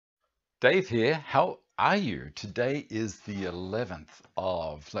Dave here. How are you? Today is the 11th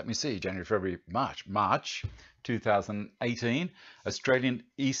of, let me see, January, February, March 2018, Australian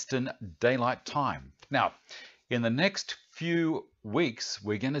Eastern Daylight Time. Now, in the next few weeks,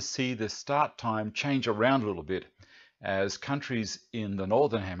 we're going to see the start time change around a little bit as countries in the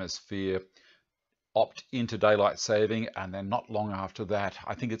Northern Hemisphere opt into daylight saving, and then not long after that,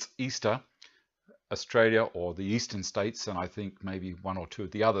 I think it's Easter, Australia or the eastern states, and I think maybe one or two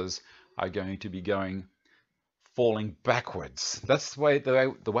of the others are going to be falling backwards. That's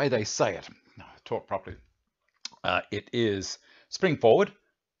the way they say it. No, talk properly. It is spring forward,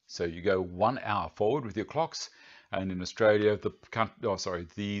 so you go 1 hour forward with your clocks, and in Australia,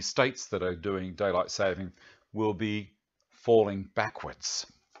 the states that are doing daylight saving will be falling backwards.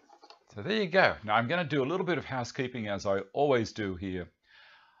 So there you go. Now I'm going to do a little bit of housekeeping, as I always do here.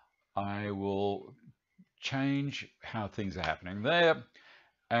 I will change how things are happening there,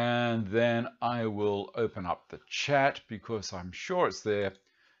 and then I will open up the chat because I'm sure it's there.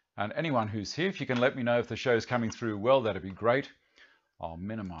 And anyone who's here, if you can let me know if the show's coming through well, that'd be great. I'll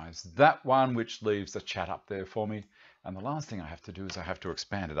minimize that one, which leaves the chat up there for me. And the last thing I have to do is I have to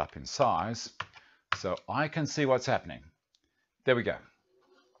expand it up in size so I can see what's happening. There we go.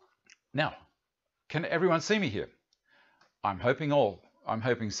 Now, can everyone see me here? I'm hoping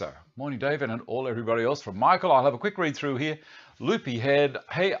so. Morning, David, and everybody else. From Michael, I'll have a quick read through here. Loopy Head,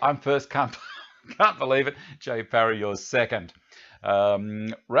 hey, I'm first, can't believe it. Jay Parry, you're second.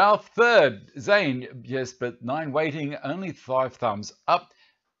 Ralph third. Zane, yes, but 9 waiting, only 5 thumbs up.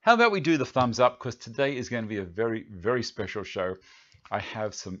 How about we do the thumbs up, because today is going to be a very, very special show. I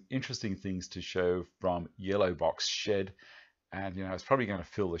have some interesting things to show from Yellowbox-shed. And, it's probably going to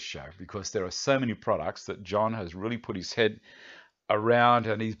fill the show because there are so many products that John has really put his head around,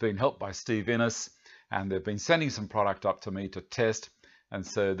 and he's been helped by Steve Innes, and they've been sending some product up to me to test. And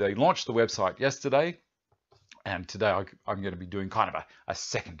so they launched the website yesterday, and today I'm going to be doing kind of a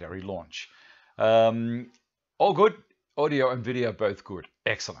secondary launch. All good. Audio and video, both good.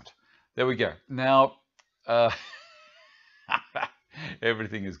 Excellent. There we go. Now,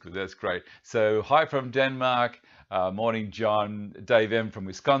 everything is good. That's great. So hi from Denmark. Morning, John. Dave M from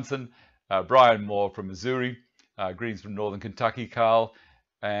Wisconsin. Brian Moore from Missouri. Greetings from Northern Kentucky, Carl.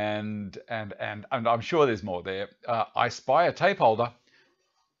 And I'm sure there's more there. I spy a tape holder.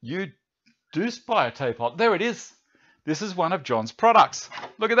 You do spy a tape holder. There it is. This is one of John's products.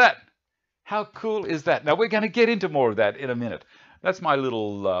 Look at that. How cool is that? Now, we're going to get into more of that in a minute. That's my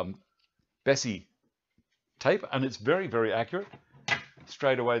little Bessie tape, and it's very, very accurate.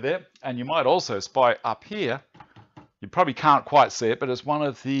 Straight away there. And you might also spy up here. You probably can't quite see it, but it's one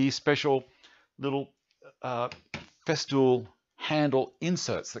of the special little Festool handle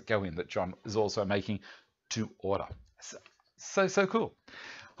inserts that go in that John is also making to order. So cool.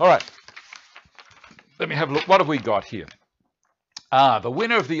 All right. Let me have a look. What have we got here? The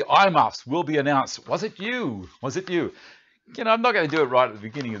winner of the eye muffs will be announced. Was it you? Was it you? I'm not going to do it right at the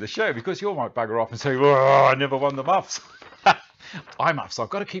beginning of the show because you all might bugger off and say, oh, I never won the muffs. Eye muffs. I've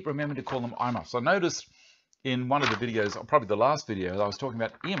got to keep remembering to call them eye muffs. I noticed in one of the videos, or probably the last video, I was talking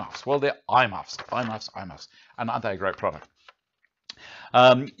about earmuffs. Well, they're eye muffs. Eye muffs, eye muffs. And aren't they a great product?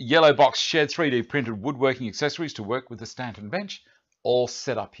 Yellowbox-shed 3D printed woodworking accessories to work with the Stanton bench. All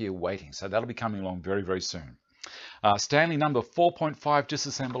set up here waiting. So that'll be coming along very, very soon. Stanley number 4.5,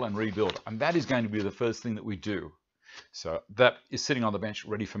 disassemble and rebuild. And that is going to be the first thing that we do. So that is sitting on the bench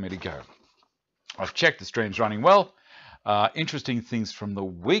ready for me to go. I've checked the stream's running well. Interesting things from the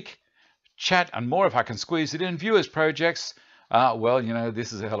week. Chat and more if I can squeeze it in. Viewers projects. Well,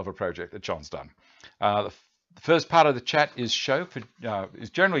 this is a hell of a project that John's done. The first part of the chat is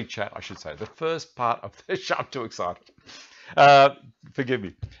generally chat, I should say. The first part of the show, I'm too excited. Forgive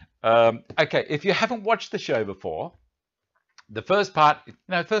me. Okay, if you haven't watched the show before, the first part,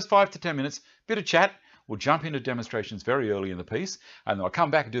 first 5 to 10 minutes, bit of chat. We'll jump into demonstrations very early in the piece, and then I'll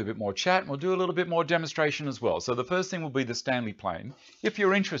come back and do a bit more chat, and we'll do a little bit more demonstration as well. So the first thing will be the Stanley plane, if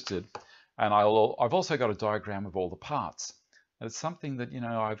you're interested, and I've also got a diagram of all the parts. And it's something that,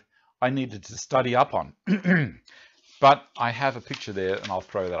 I needed to study up on. But I have a picture there, and I'll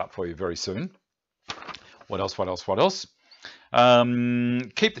throw that up for you very soon. What else? Keep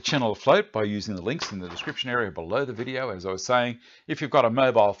the channel afloat by using the links in the description area below the video. As I was saying, if you've got a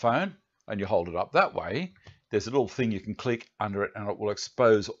mobile phone and you hold it up that way, there's a little thing you can click under it and it will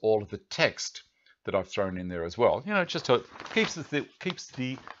expose all of the text that I've thrown in there as well. Just so it keeps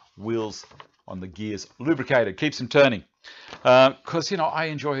the wheels on the gears lubricated, keeps them turning. Because, I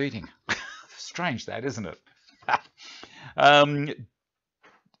enjoy eating. Strange that, isn't it?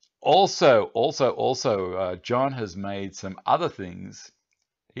 Also, John has made some other things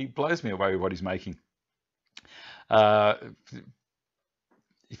He blows me away with what he's making. Uh,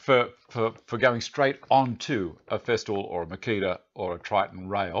 for going straight onto a Festool or a Makita or a Triton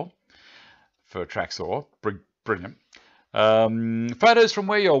rail for a track saw, brilliant. Photos from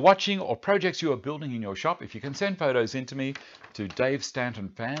where you're watching or projects you are building in your shop. If you can send photos in to me to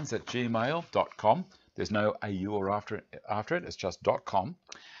dave-stanton-fans@gmail.com. There's no AU or after it, it's just .com.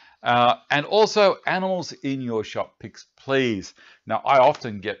 And also animals in your shop pics, please. Now, I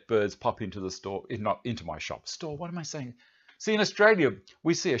often get birds pop into the store, not into my shop. Store, what am I saying? See, in Australia,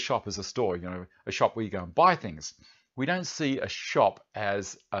 we see a shop as a store, you know, a shop where you go and buy things. We don't see a shop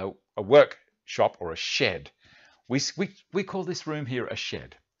as a work shop or a shed. We call this room here a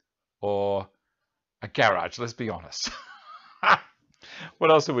shed or a garage, let's be honest.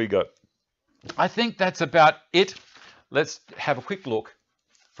 What else have we got? I think that's about it. Let's have a quick look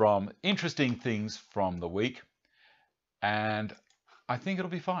from interesting things from the week, and I think it'll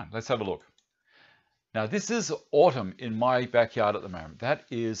be fine. Let's have a look. Now, this is autumn in my backyard at the moment. That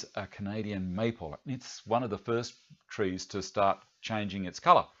is a Canadian maple. It's one of the first trees to start changing its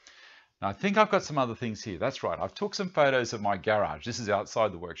color. Now, I think I've got some other things here. That's right. I've took some photos of my garage. This is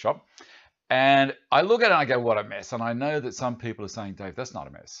outside the workshop. And I look at it and I go, what a mess. And I know that some people are saying, Dave, that's not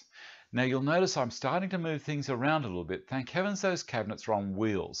a mess. Now, you'll notice I'm starting to move things around a little bit. Thank heavens those cabinets are on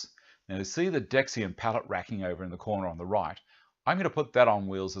wheels. Now, you see the Dexian pallet racking over in the corner on the right. I'm going to put that on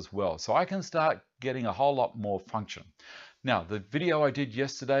wheels as well, so I can start getting a whole lot more function. Now, the video I did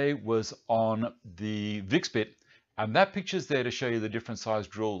yesterday was on the VIX bit, and that picture's there to show you the different size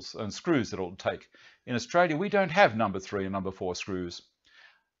drills and screws that it'll take. In Australia, we don't have number 3 and number 4 screws.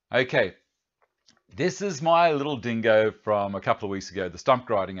 Okay, this is my little dingo from a couple of weeks ago, the stump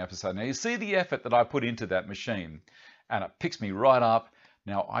grinding episode. Now, you see the effort that I put into that machine, and it picks me right up.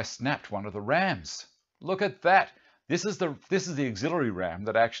 Now, I snapped one of the rams. Look at that. This is the auxiliary ram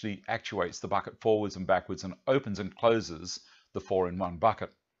that actually actuates the bucket forwards and backwards and opens and closes the 4-in-1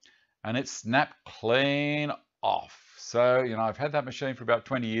 bucket. And it snapped clean off. So, you know, I've had that machine for about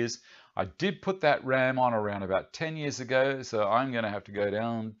 20 years. I did put that ram on around about 10 years ago. So I'm going to have to go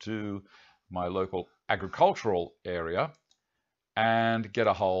down to my local agricultural area and get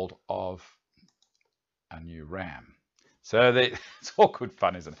a hold of a new ram. So it's all good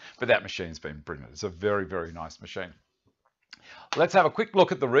fun, isn't it? But that machine's been brilliant. It's a very, very nice machine. Let's have a quick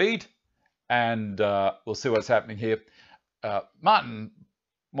look at the read, and we'll see what's happening here. Martin,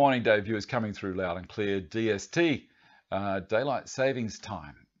 morning day viewers coming through loud and clear. DST, daylight savings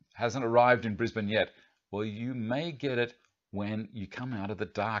time, hasn't arrived in Brisbane yet. Well, you may get it when you come out of the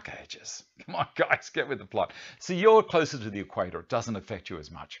dark ages. Come on, guys, get with the plot. See, you're closer to the equator. It doesn't affect you as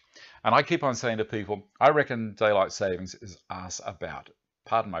much. And I keep on saying to people, I reckon daylight savings is ass about.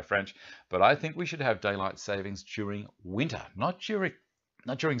 Pardon my French, but I think we should have daylight savings during winter, not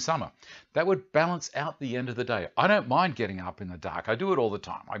during summer. That would balance out the end of the day. I don't mind getting up in the dark. I do it all the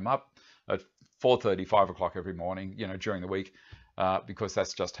time. I'm up at 4:30, 5 o'clock every morning, you know, during the week, because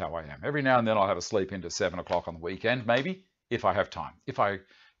that's just how I am. Every now and then I'll have a sleep into 7 o'clock on the weekend, maybe, if I have time, if I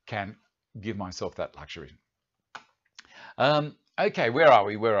can give myself that luxury. Okay, where are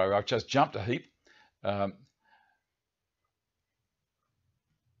we? I've just jumped a heap.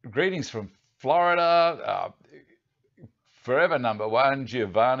 Greetings from Florida. Forever number 1,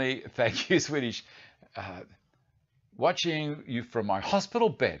 Giovanni. Thank you, Swedish. Watching you from my hospital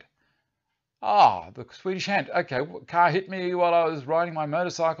bed. The Swedish hand. Okay, car hit me while I was riding my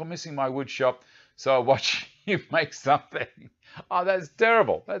motorcycle, missing my wood shop. So I watch you make something. Oh, that's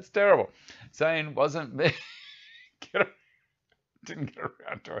terrible. That's terrible. Saying wasn't me. Didn't get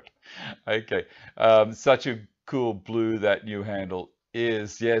around to it. Okay. Such a cool blue that new handle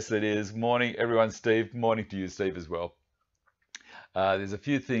is. Yes, it is. Morning, everyone. Steve. Morning to you, Steve, as well. There's a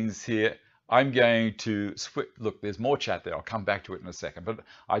few things here. I'm going to look, there's more chat there. I'll come back to it in a second. But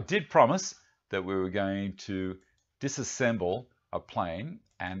I did promise that we were going to disassemble a plane,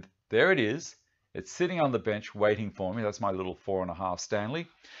 and there it is. It's sitting on the bench waiting for me. That's my little 4.5 Stanley.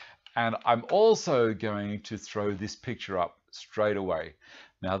 And I'm also going to throw this picture up straight away.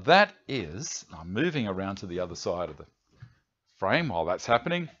 Now that is, I'm moving around to the other side of the frame while that's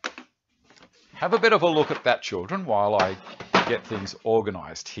happening. Have a bit of a look at that, children, while I get things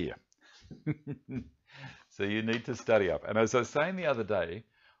organized here. So you need to study up. And as I was saying the other day,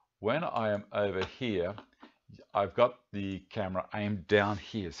 when I am over here, I've got the camera aimed down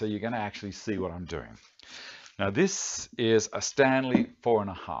here, so you're going to actually see what I'm doing. Now this is a Stanley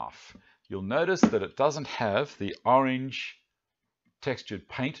 4.5. You'll notice that it doesn't have the orange textured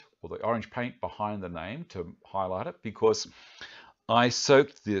paint or the orange paint behind the name to highlight it, because I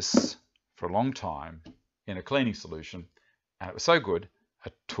soaked this for a long time in a cleaning solution, and it was so good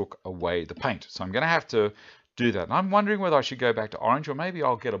took away the paint. So I'm going to have to do that. And I'm wondering whether I should go back to orange, or maybe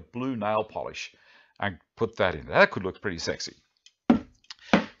I'll get a blue nail polish and put that in. That could look pretty sexy.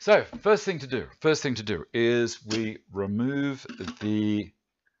 So first thing to do is we remove the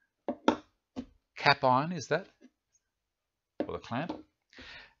cap iron, is that, or the clamp,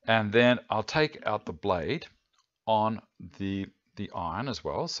 and then I'll take out the blade on the iron as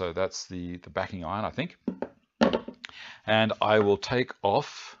well. So that's the backing iron, I think. And I will take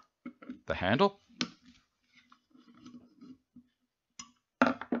off the handle,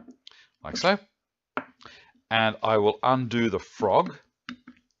 like so. And I will undo the frog.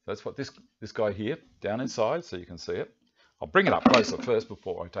 That's what this guy here, down inside, so you can see it. I'll bring it up closer first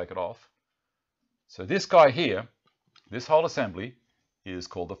before I take it off. So this guy here, this whole assembly is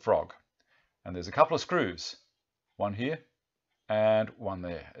called the frog. And there's a couple of screws, one here and one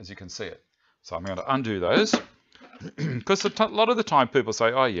there, as you can see it. So I'm going to undo those, because a lot of the time people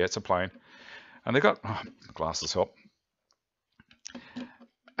say, oh yeah, it's a plane. And they've got, glasses help.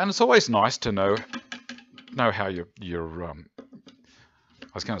 And it's always nice to know how your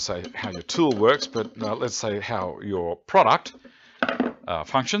I was going to say how your tool works, but let's say how your product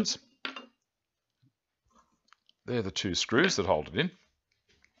functions. They're the two screws that hold it in.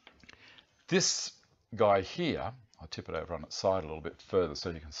 This guy here, I'll tip it over on its side a little bit further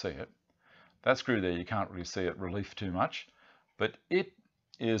so you can see it. That screw there, you can't really see it relief too much, but it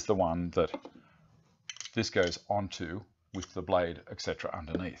is the one that this goes onto with the blade, etc.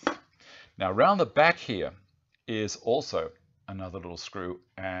 underneath. Now around the back here is also another little screw,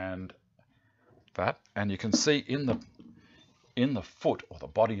 and you can see in the foot, or the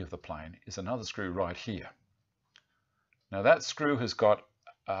body of the plane, is another screw right here. Now that screw has got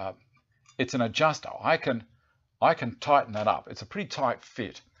it's an adjuster. I can tighten that up. It's a pretty tight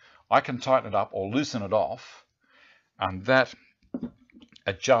fit. I can tighten it up or loosen it off, and that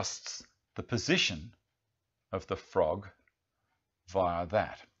adjusts the position of the frog via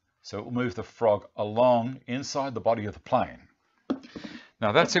that. So it will move the frog along inside the body of the plane.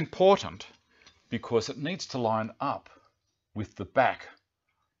 Now that's important because it needs to line up with the back,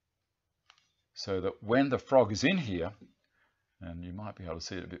 so that when the frog is in here, and you might be able to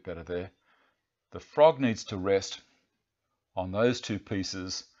see it a bit better there, the frog needs to rest on those two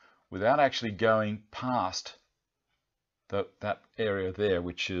pieces without actually going past that area there,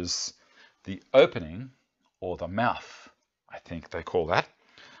 which is the opening, or the mouth, I think they call that,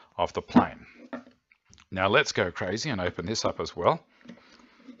 of the plane. Now let's go crazy and open this up as well.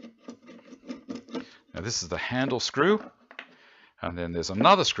 Now this is the handle screw, and then there's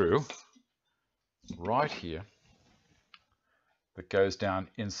another screw right here that goes down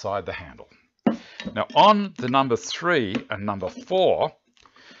inside the handle. Now on the number 3 and number 4,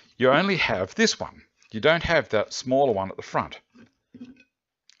 you only have this one. You don't have that smaller one at the front.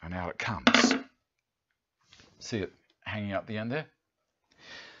 And out it comes. See it hanging out the end there?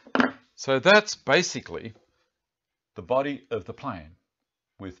 So that's basically the body of the plane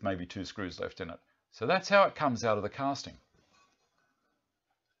with maybe 2 screws left in it. So that's how it comes out of the casting.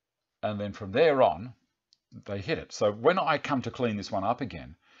 And then from there on, they hit it. So when I come to clean this one up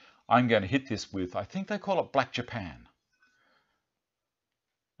again, I'm going to hit this with, I think they call it Black Japan.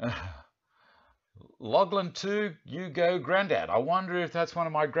 Logland 2, you go Grandad. I wonder if that's one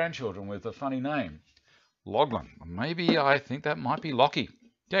of my grandchildren with a funny name. Logland. Maybe I think that might be Lockie.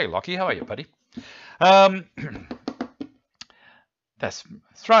 Hey, Lockie, how are you, buddy? That's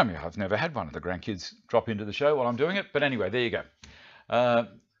thrown me. I've never had one of the grandkids drop into the show while I'm doing it. But anyway, there you go.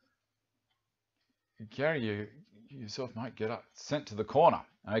 Gary, you yourself might get up, sent to the corner.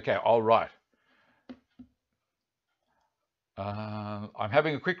 Okay, all right. I'm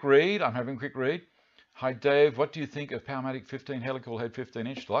having a quick read. Hi, Dave. What do you think of Powermatic 15 helical head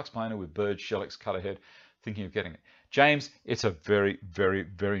 15-inch deluxe planer with bird Shellix cutter head? Thinking of getting it. James, it's a very, very,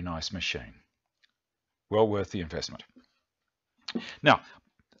 very nice machine. Well worth the investment. Now,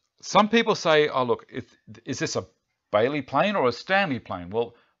 some people say, oh, look, is this a Bailey plane or a Stanley plane?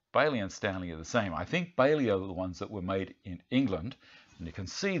 Well, Bailey and Stanley are the same. I think Bailey are the ones that were made in England. And you can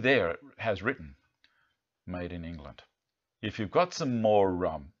see there it has written made in England. If you've got some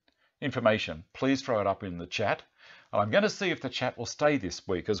more information, please throw it up in the chat. And I'm going to see if the chat will stay this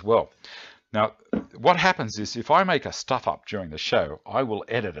week as well. Now, what happens is if I make a stuff up during the show, I will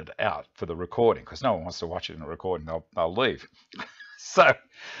edit it out for the recording because no one wants to watch it in a recording. They'll leave. So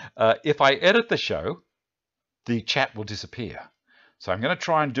if I edit the show, the chat will disappear. So I'm going to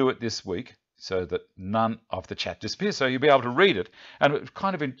try and do it this week so that none of the chat disappears. So you'll be able to read it and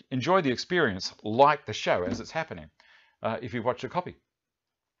kind of enjoy the experience like the show as it's happening if you watch a copy.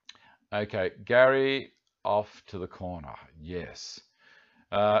 Okay, Gary, off to the corner. Yes.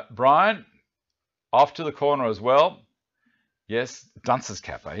 Brian, off to the corner as well. Yes, dunce's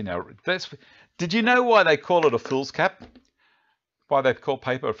cap, eh? Now, did you know why they call it a fool's cap? Why they call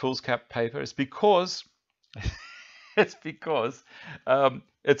paper a fool's cap paper? It's because it's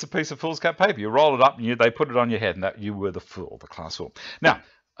a piece of fool's cap paper. You roll it up and they put it on your head, and that you were the fool, the class fool. Now,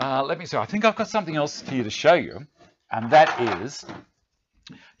 let me see. I think I've got something else here to show you, and that is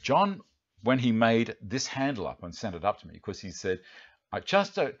John, when he made this handle up and sent it up to me, because he said,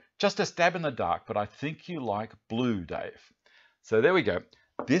 just a stab in the dark, but I think you like blue, Dave. So there we go.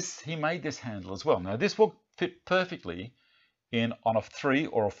 He made this handle as well. Now this will fit perfectly on a 3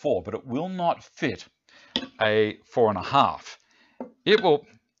 or a 4, but it will not fit a 4.5. It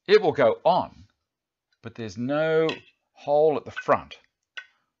will go on, but there's no hole at the front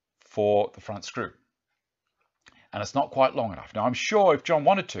for the front screw, and it's not quite long enough. Now I'm sure if John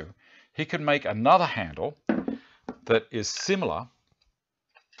wanted to, he could make another handle that is similar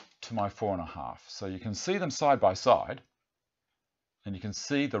to my 4.5. So you can see them side by side, and you can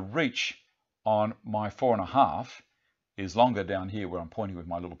see the reach on my 4.5 is longer down here where I'm pointing with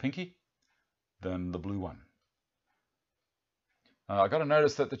my little pinky than the blue one. I got to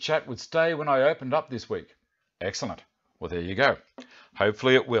notice that the chat would stay when I opened up this week. Excellent. Well, there you go.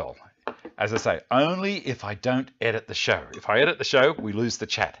 Hopefully it will. As I say, only if I don't edit the show. If I edit the show, we lose the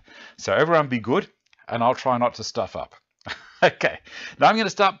chat. So everyone be good, and I'll try not to stuff up. Okay, now I'm going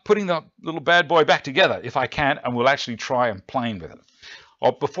to start putting the little bad boy back together if I can, and we'll actually try and play with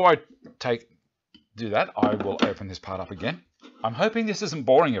it. Before I do that, I will open this part up again. I'm hoping this isn't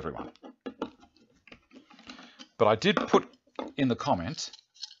boring everyone. But I did put in the comments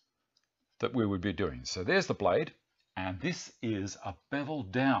that we would be doing. So there's the blade, and this is a bevel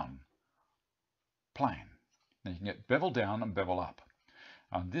down plane. Now you can get bevel down and bevel up.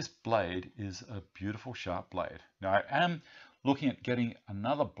 And this blade is a beautiful sharp blade. Now I am looking at getting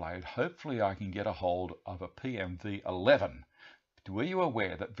another blade. Hopefully I can get a hold of a PMV 11. Were you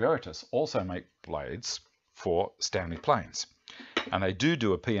aware that Veritas also make blades for Stanley planes? And they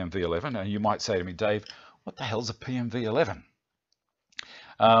do a PMV 11. And you might say to me, Dave, what the hell's a PMV 11?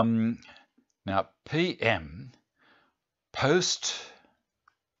 Now PM, post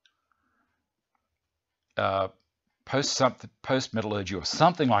metallurgy or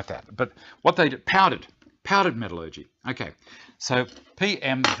something like that. But what they do, powdered metallurgy. Okay, so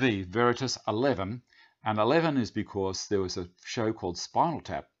PMV Veritas 11, and 11 is because there was a show called Spinal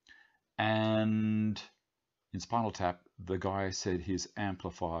Tap, and in Spinal Tap, the guy said his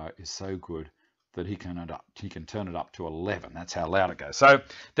amplifier is so good that he can turn it up to 11. That's how loud it goes. So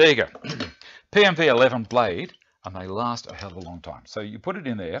there you go. PMV 11 blade, and they last a hell of a long time. So you put it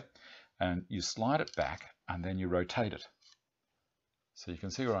in there, and you slide it back, and then you rotate it. So you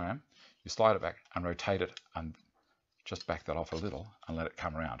can see where I am. You slide it back and rotate it, and just back that off a little and let it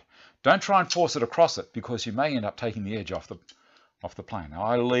come around. Don't try and force it across it, because you may end up taking the edge off the plane. Now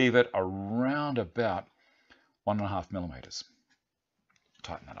I leave it around about 1.5 millimeters.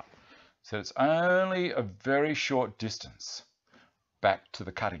 Tighten that up. So it's only a very short distance back to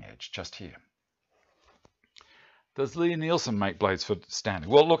the cutting edge, just here. Does Lee Nielsen make blades for Stanley?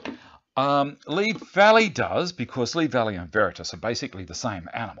 Well, look, Lee Valley does, because Lee Valley and Veritas are basically the same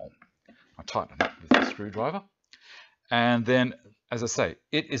animal. I'll tighten it up with a screwdriver. And then, as I say,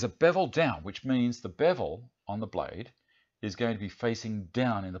 it is a bevel down, which means the bevel on the blade is going to be facing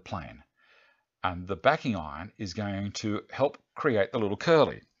down in the plane. And the backing iron is going to help create the little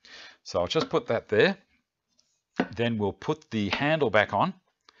curly. So I'll just put that there. Then we'll put the handle back on.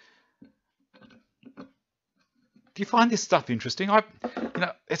 Do you find this stuff interesting?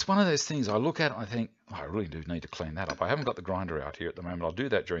 It's one of those things I look at and I think, oh, I really do need to clean that up. I haven't got the grinder out here at the moment. I'll do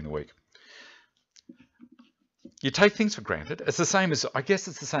that during the week. You take things for granted. It's the same as, I guess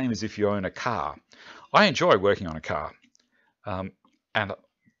it's the same as if you own a car. I enjoy working on a car. And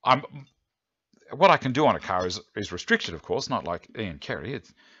what I can do on a car is restricted, of course, not like Ian Kerry,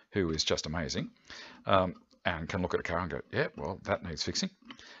 who is just amazing, and can look at a car and go, yeah, well, that needs fixing.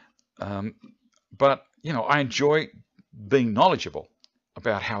 But, I enjoy being knowledgeable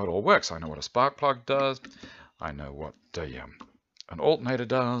about how it all works. I know what a spark plug does. I know what an alternator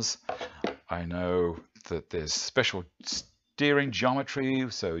does. I know that there's special steering geometry,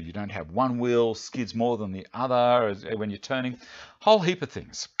 so you don't have one wheel skids more than the other when you're turning. Whole heap of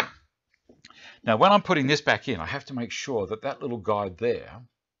things. Now, when I'm putting this back in, I have to make sure that that little guide there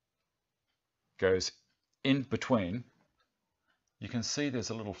goes in between. You can see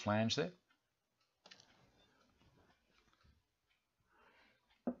there's a little flange there.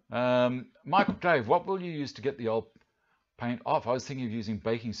 Michael, Dave, what will you use to get the old paint off? I was thinking of using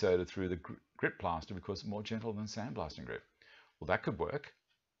baking soda through the grip plaster because it's more gentle than sandblasting grip. Well, that could work.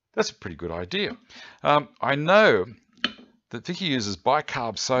 That's a pretty good idea. I know that Vicky uses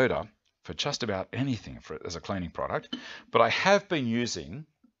bicarb soda for just about anything as a cleaning product, but I have been using,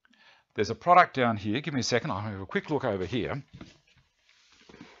 there's a product down here, give me a second, I'll have a quick look over here.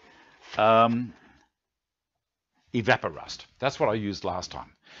 Evaporust, that's what I used last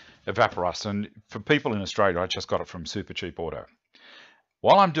time, Evaporust, and for people in Australia, I just got it from Super Cheap Auto.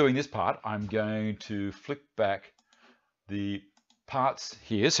 While I'm doing this part, I'm going to flip back the parts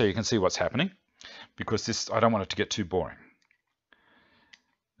here so you can see what's happening, because I don't want it to get too boring.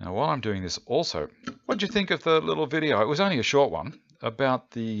 Now, while I'm doing this also, what did you think of the little video? It was only a short one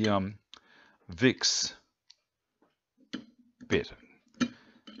about the Vicks bit.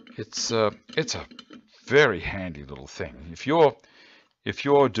 It's a very handy little thing. If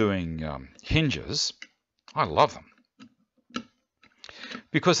you're doing hinges, I love them,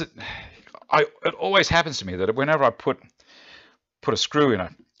 because it always happens to me that whenever I put a screw in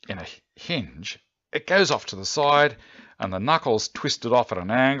a hinge, it goes off to the side and the knuckles twisted off at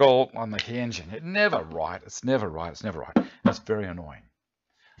an angle on the hinge, and it's never right. It's never right. It's very annoying.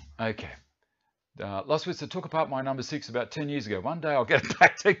 Okay. Last week I took apart my number 6 about 10 years ago. One day I'll get it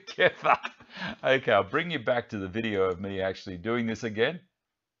back together. Okay, I'll bring you back to the video of me actually doing this again.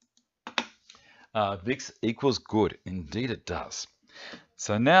 Vicks equals good. Indeed it does.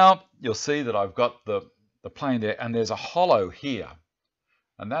 So now you'll see that I've got the plane there, and there's a hollow here.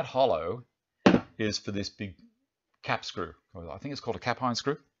 And that hollow is for this big cap screw. I think it's called a cap iron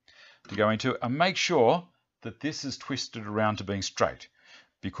screw to go into. And make sure that this is twisted around to being straight,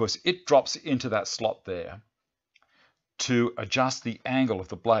 because it drops into that slot there to adjust the angle of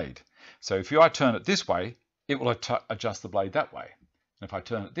the blade. So if I turn it this way, it will adjust the blade that way. And if I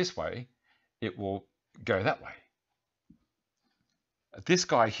turn it this way, it will go that way. This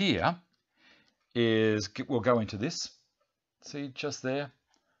guy here will go into this. See, just there,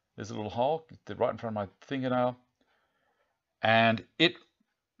 there's a little hole right in front of my fingernail, and it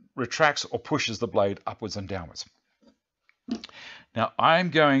retracts or pushes the blade upwards and downwards. Now I'm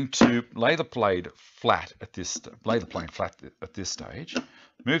going to lay the plane flat at this stage,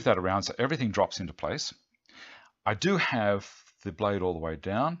 move that around so everything drops into place. I do have the blade all the way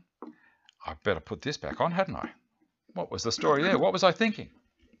down. I better put this back on, hadn't I? What was the story there? What was I thinking?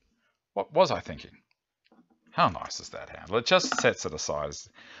 What was I thinking? How nice is that handle? It just sets it aside.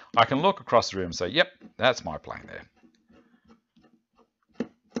 I can look across the room and say, yep, that's my plane there.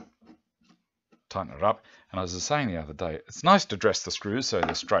 Tighten it up. And as I was saying the other day, it's nice to dress the screws so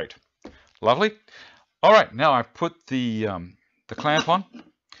they're straight. Lovely. All right, now I've put the clamp on,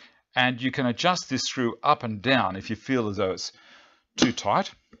 and you can adjust this screw up and down if you feel as though it's too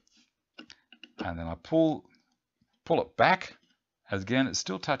tight. And then I pull it back. As again, it's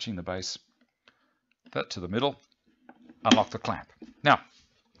still touching the base. That to the middle. Unlock the clamp. Now,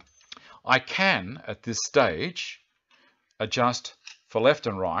 I can, at this stage, adjust for left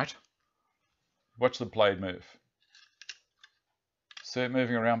and right. Watch the blade move. See it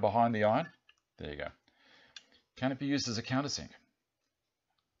moving around behind the iron? There you go. Can it be used as a countersink?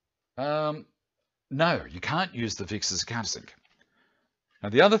 No, you can't use the Vicks as a countersink. Now,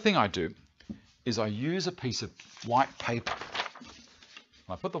 the other thing I do is I use a piece of white paper.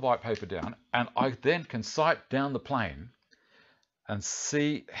 I put the white paper down, and I then can sight down the plane and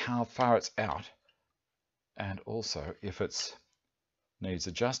see how far it's out, and also if it needs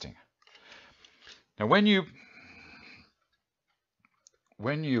adjusting. Now, when you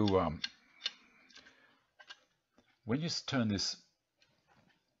turn this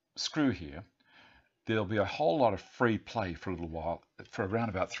screw here, there'll be a whole lot of free play for a little while, for around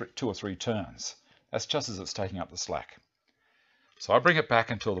about 2 or 3 turns. That's just as it's taking up the slack. So I bring it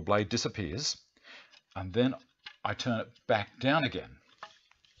back until the blade disappears, and then I turn it back down again.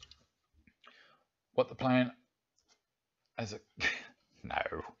 What the plane as a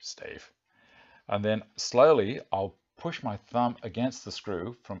no, Steve. And then slowly I'll push my thumb against the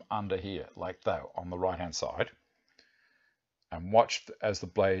screw from under here, like that, on the right hand side, and watch as the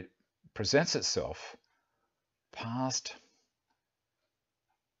blade presents itself past.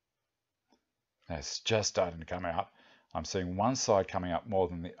 It's just starting to come out. I'm seeing one side coming up more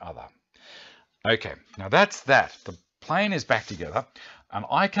than the other. Okay, now that's that. The plane is back together, and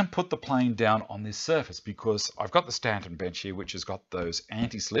I can put the plane down on this surface because I've got the Stanton bench here, which has got those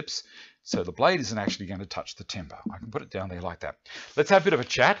anti-slips, so the blade isn't actually going to touch the timber. I can put it down there like that. Let's have a bit of a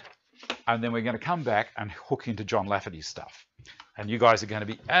chat, and then we're going to come back and hook into John Lafferty's stuff. And you guys are going to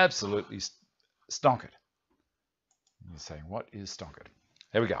be absolutely stonkered. You're saying, what is stonkered?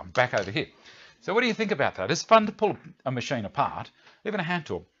 There we go, I'm back over here. So what do you think about that? It's fun to pull a machine apart, even a hand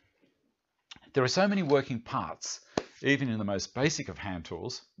tool. There are so many working parts even in the most basic of hand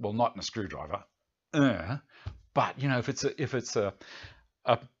tools. Well, not in a screwdriver, but you know, if it's a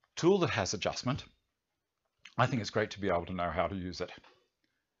tool that has adjustment, I think it's great to be able to know how to use it.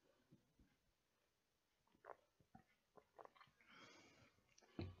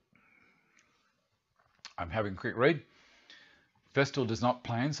 I'm having a quick read. Festool does not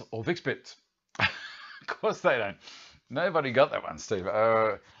planes or Vicks bits. Of course they don't. Nobody got that one, Steve.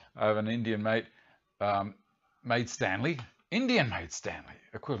 I have an Indian mate, made Stanley. Indian made Stanley.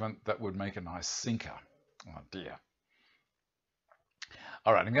 Equivalent that would make a nice sinker. Oh dear.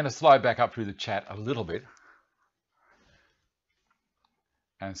 All right, I'm going to slide back up through the chat a little bit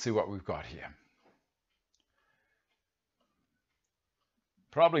and see what we've got here.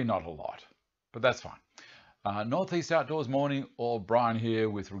 Probably not a lot, but that's fine. Northeast Outdoors Morning, or Brian here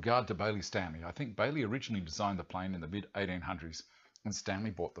with regard to Bailey Stanley. I think Bailey originally designed the plane in the mid-1800s and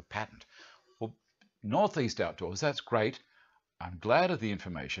Stanley bought the patent. Well, Northeast Outdoors, that's great. I'm glad of the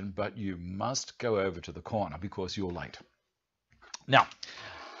information, but you must go over to the corner because you're late. Now,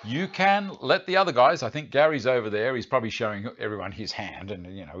 you can let the other guys, I think Gary's over there, he's probably showing everyone his hand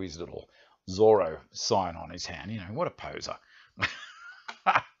and, you know, his little Zorro sign on his hand. You know, what a poser.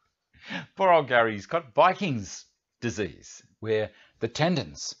 Poor old Gary's got Viking's disease, where the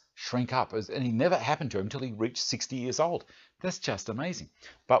tendons shrink up, and it never happened to him until he reached 60 years old. That's just amazing.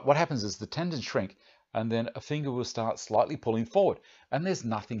 But what happens is the tendons shrink, and then a finger will start slightly pulling forward, and there's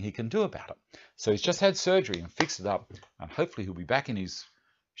nothing he can do about it. So he's just had surgery and fixed it up, and hopefully he'll be back in his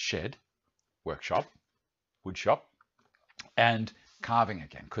shed, workshop, wood shop, and carving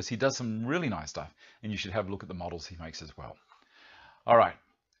again, because he does some really nice stuff, and you should have a look at the models he makes as well. All right.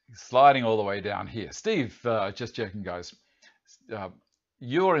 Sliding all the way down here. Steve, just joking, guys.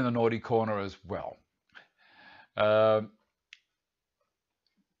 You're in the naughty corner as well. Vicks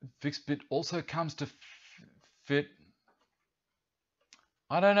bit also comes to fit.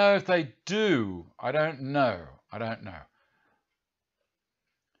 I don't know if they do. I don't know. I don't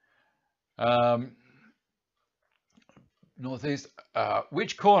know. Northeast.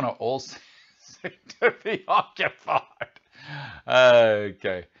 Which corner also seem to be occupied?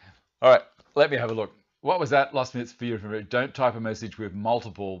 Okay. All right, let me have a look. What was that? Lost minutes for you. Don't type a message with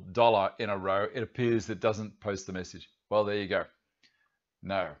multiple $ in a row. It appears it doesn't post the message. Well, there you go.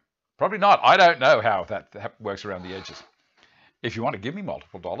 No, probably not. I don't know how that works around the edges. If you want to give me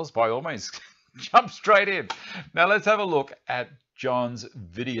multiple dollars, by all means, jump straight in. Now let's have a look at John's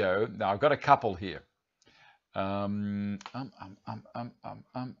video. Now I've got a couple here.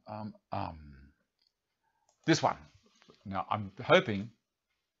 This one. Now I'm hoping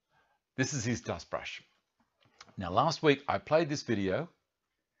this is his dust brush. Now last week I played this video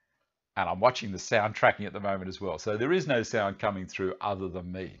and I'm watching the sound tracking at the moment as well. So there is no sound coming through other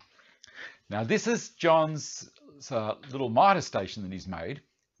than me. Now this is John's little miter station that he's made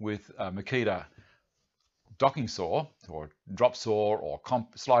with a Makita docking saw or drop saw or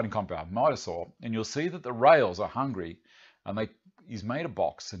sliding compound miter saw. And you'll see that the rails are hungry, and he's made a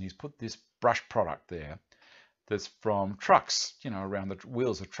box and he's put this brush product there that's from trucks, you know, around the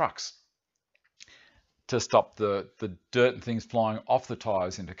wheels of trucks, to stop the dirt and things flying off the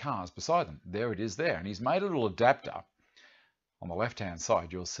tires into cars beside them. There it is there. And he's made a little adapter. On the left-hand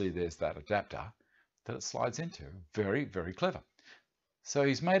side, you'll see there's that adapter that it slides into. Very, very clever. So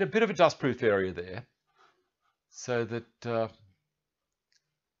he's made a bit of a dust-proof area there so that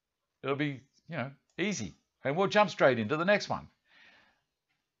it'll be, you know, easy. And we'll jump straight into the next one.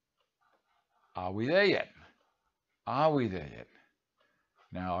 Are we there yet? Are we there yet?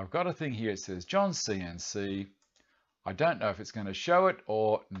 Now, I've got a thing here. It says John CNC. I don't know if it's going to show it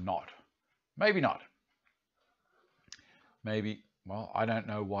or not. Maybe not. Maybe, well, I don't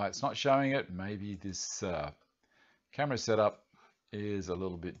know why it's not showing it. Maybe this camera setup is a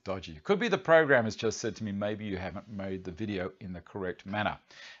little bit dodgy. It could be the program has just said to me, maybe you haven't made the video in the correct manner.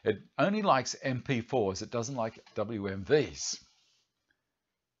 It only likes MP4s. It doesn't like WMVs.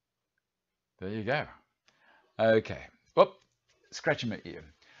 There you go. Okay. Whoop. Scratching my ear.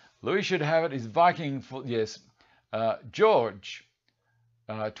 Louis should have it. Is Viking for, yes. George,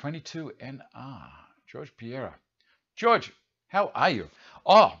 22NR. George Piera. George, how are you?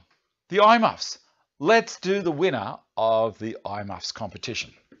 Oh, the iMuffs. Let's do the winner of the iMuffs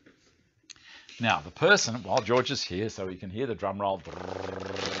competition. Now, the person, while George is here, so you can hear the drum roll.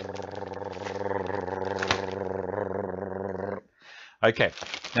 Okay,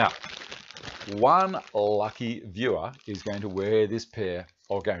 now, one lucky viewer is going to wear this pair,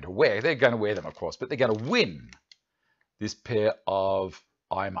 or they're going to wear them, of course, but they're going to win this pair of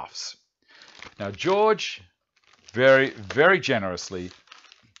iMuffs. Now, George very, very generously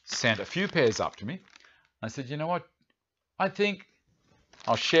sent a few pairs up to me. I said, you know what, I think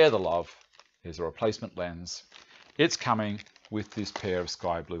I'll share the love. Here's a replacement lens. It's coming with this pair of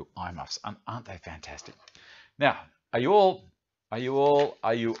sky blue eye muffs, and aren't they fantastic? Now, are you all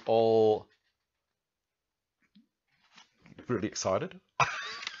really excited?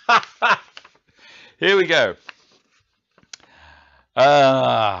 Here we go.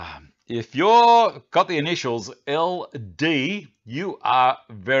 If you've got the initials LD, you are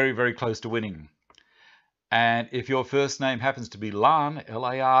very, very close to winning. And if your first name happens to be Larn,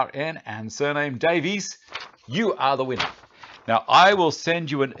 L-A-R-N, and surname Davies, you are the winner. Now, I will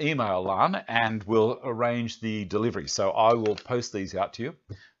send you an email, Larn, and we'll arrange the delivery. So I will post these out to you.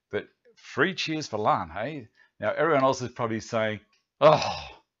 But free cheers for Larn, hey? Now, everyone else is probably saying,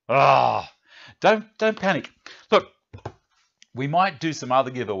 don't panic. Look, we might do some other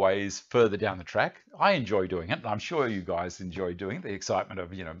giveaways further down the track. I enjoy doing it. I'm sure you guys enjoy doing it, the excitement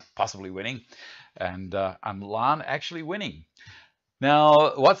of, possibly winning and Larn actually winning.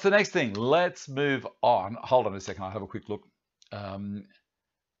 Now, what's the next thing? Let's move on. Hold on a second. I'll have a quick look.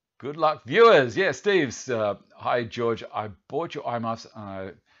 Good luck, viewers. Yeah, Steve's. Hi, George. I bought your eye muffs.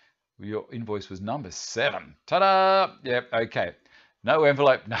 Your invoice was number 7. Ta-da! Yep, okay. No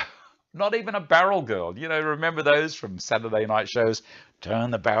envelope. No. Not even a barrel girl. Remember those from Saturday night shows? Turn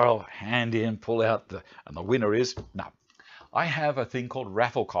the barrel, hand in, pull out, and the winner is? No. I have a thing called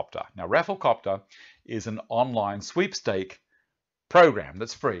Rafflecopter. Now, Rafflecopter is an online sweepstake program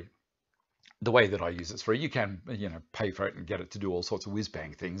that's free. The way that I use it's free. You can, pay for it and get it to do all sorts of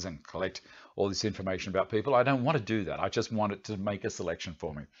whiz-bang things and collect all this information about people. I don't want to do that. I just want it to make a selection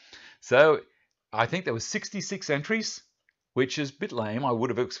for me. So I think there was 66 entries, which is a bit lame. I would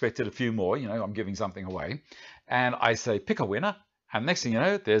have expected a few more. I'm giving something away. And I say, pick a winner. And next thing you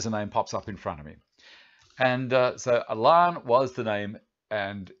know, there's a name pops up in front of me. And so Alan was the name.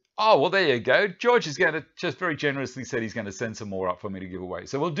 And, oh, well, there you go. George is going to just very generously said he's going to send some more up for me to give away.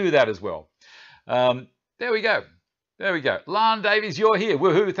 So we'll do that as well. There we go. There we go. Larn Davies, you're here.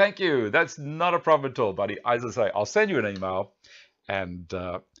 Woohoo, thank you. That's not a problem at all, buddy. As I say, I'll send you an email and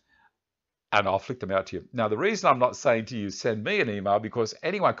I'll flick them out to you. Now, the reason I'm not saying to you, send me an email, because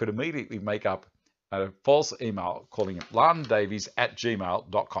anyone could immediately make up a false email calling it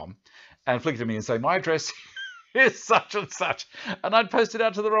larndavies@gmail.com and flick it to me and say, my address is such and such. And I'd post it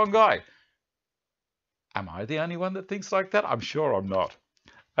out to the wrong guy. Am I the only one that thinks like that? I'm sure I'm not.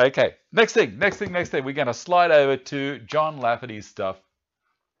 Okay, next thing. We're going to slide over to John Lafferty's stuff.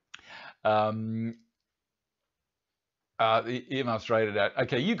 The email's rated out.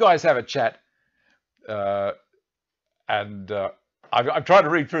 Okay, you guys have a chat. I've tried to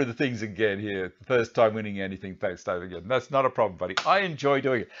read through the things again here. First time winning anything, thanks, Dave, again. That's not a problem, buddy. I enjoy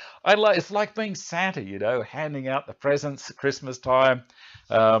doing it. It's like being Santa, handing out the presents at Christmas time.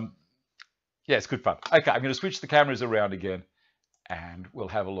 Yeah, it's good fun. Okay, I'm going to switch the cameras around again, and we'll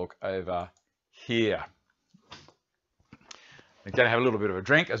have a look over here. I'm going to have a little bit of a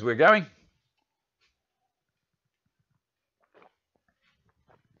drink as we're going.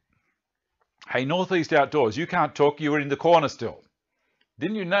 Hey, Northeast Outdoors, you can't talk. You were in the corner still.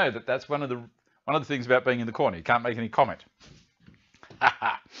 Didn't you know that that's one of the things about being in the corner? You can't make any comment.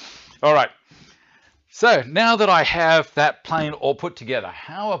 All right. So now that I have that plane all put together,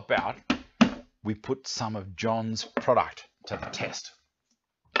 how about we put some of John's product to the test?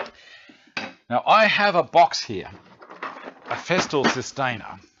 Now I have a box here, a Festool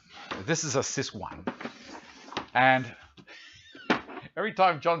Sustainer. This is a Cis 1, and every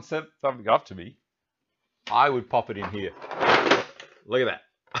time John sent something up to me, I would pop it in here. Look at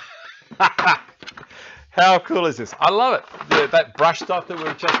that. How cool is this? I love it. That brush stuff that we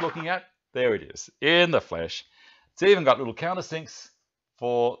were just looking at, there it is, in the flesh. It's even got little countersinks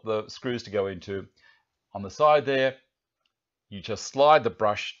for the screws to go into. On the side there, you just slide the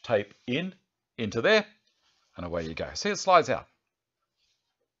brush tape into there, and away you go. See, it slides out.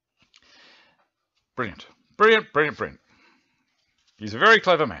 Brilliant. Brilliant, brilliant, brilliant. He's a very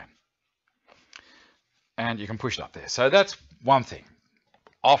clever man. And you can push it up there. So that's one thing.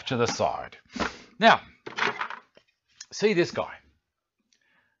 Off to the side. Now, see this guy.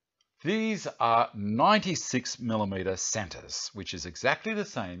 These are 96mm centers, which is exactly the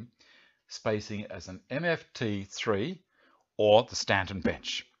same spacing as an MFT3 or the Stanton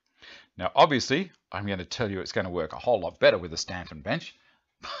bench. Now, obviously, I'm going to tell you it's going to work a whole lot better with the Stanton bench,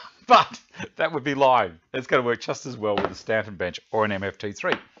 but that would be lying. It's going to work just as well with a Stanton bench or an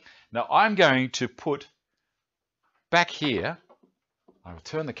MFT3. Now, I'm going to put back here, I will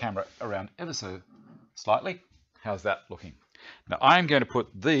turn the camera around ever so slightly. How's that looking? Now, I'm going to put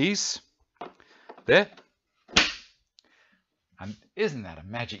these there. And isn't that a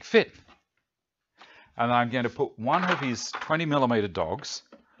magic fit? And I'm going to put one of his 20mm dogs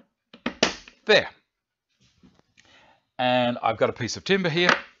there. And I've got a piece of timber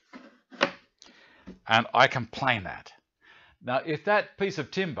here, and I can plane that. Now, if that piece of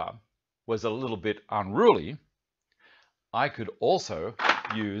timber was a little bit unruly, I could also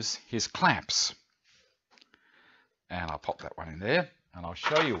use his clamps. And I'll pop that one in there, and I'll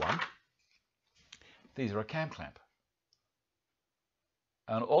show you one. These are a cam clamp.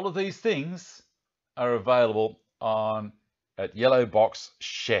 And all of these things are available at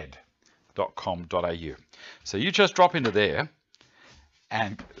yellowbox-shed.com.au. So you just drop into there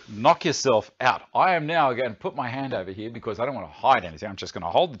and knock yourself out. I am now going to put my hand over here because I don't want to hide anything. I'm just going to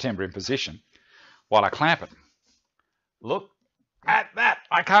hold the timber in position while I clamp it. Look at that.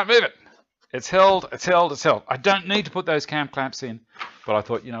 I can't move it. It's held, it's held, it's held. I don't need to put those cam clamps in, but I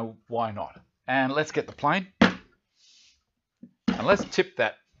thought, you know, why not? And let's get the plane. And let's tip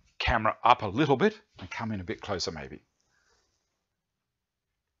that camera up a little bit and come in a bit closer maybe.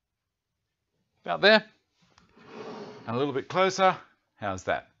 About there. And a little bit closer. How's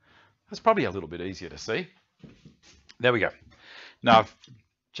that? That's probably a little bit easier to see. There we go. Now I've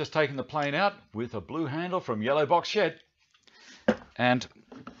just taken the plane out with a blue handle from Yellow Box Shed and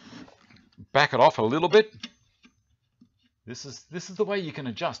back it off a little bit. This is the way you can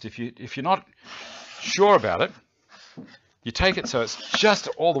adjust. If you're not sure about it, you take it so it's just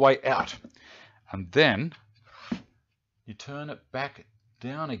all the way out, and then you turn it back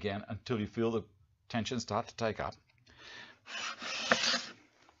down again until you feel the tension start to take up.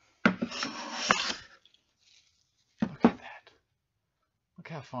 Look at that. Look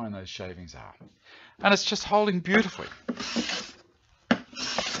how fine those shavings are. And it's just holding beautifully.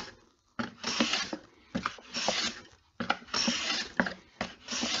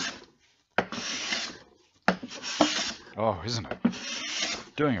 Oh, isn't it?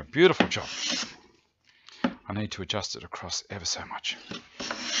 Doing a beautiful job. I need to adjust it across ever so much.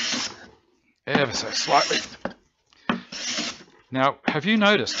 Ever so slightly. Now, have you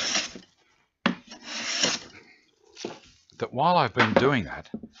noticed that while I've been doing that,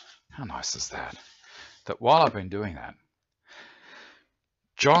 how nice is that? That while I've been doing that,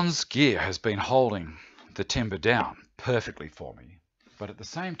 John's gear has been holding the timber down perfectly for me. But at the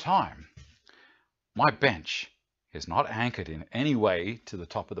same time, my bench is not anchored in any way to the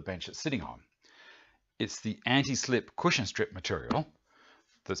top of the bench it's sitting on. It's the anti-slip cushion strip material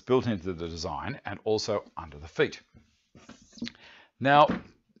that's built into the design and also under the feet. Now,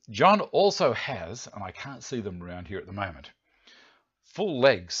 John also has, and I can't see them around here at the moment, full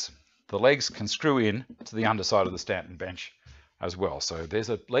legs. The legs can screw in to the underside of the Stanton bench as well. So there's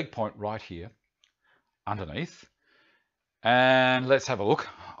a leg point right here underneath. And let's have a look.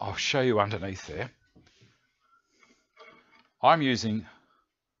 I'll show you underneath there. I'm using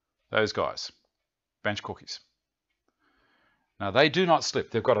those guys, bench cookies. Now they do not slip.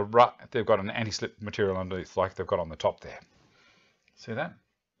 They've got an anti-slip material underneath, like they've got on the top there. See that?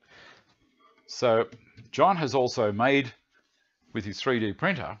 So John has also made, with his 3D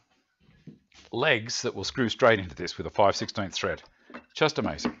printer, legs that will screw straight into this with a 5/16 thread. Just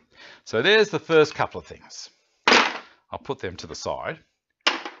amazing. So there's the first couple of things. I'll put them to the side.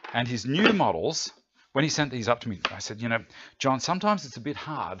 And his new models, when he sent these up to me, I said, you know, John, sometimes it's a bit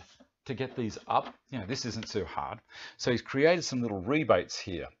hard to get these up. You know, this isn't so hard. So he's created some little rebates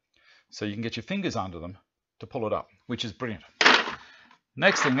here, so you can get your fingers under them to pull it up, which is brilliant.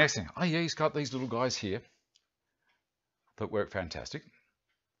 Next thing. Oh yeah, he's got these little guys here that work fantastic.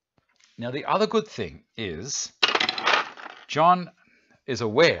 Now the other good thing is, John is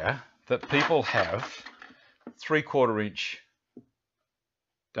aware that people have 3/4 inch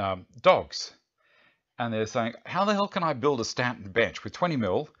dogs. And they're saying, how the hell can I build a Stanton bench with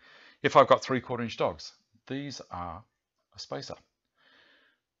 20mm if I've got 3/4 inch dogs? These are a spacer.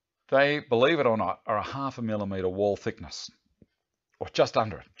 They, believe it or not, are a 0.5 millimeter wall thickness, or just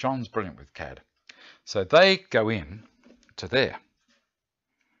under it. John's brilliant with CAD. So they go in to there,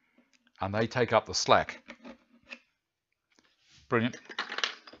 and they take up the slack. Brilliant.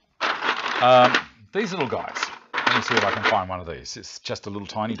 These little guys, let me see if I can find one of these. It's just a little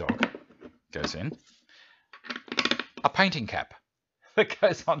tiny dog. Goes in. A painting cap that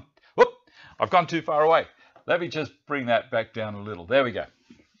goes on. Whoop, I've gone too far away. Let me just bring that back down a little. There we go.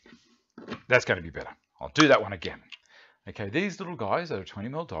 That's going to be better. I'll do that one again. Okay, these little guys are a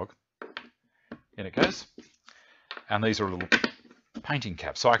 20mm dog. In it goes. And these are a little painting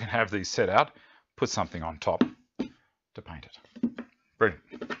cap. So I can have these set out, put something on top to paint it. Brilliant.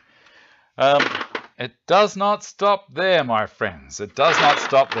 It does not stop there, my friends. It does not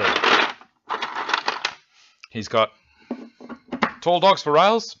stop there. He's got tall dogs for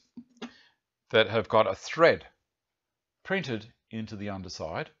rails, that have got a thread printed into the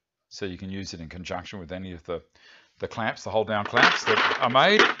underside, so you can use it in conjunction with any of the clamps, the hold down clamps that are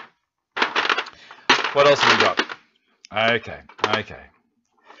made. What else have we got? Okay.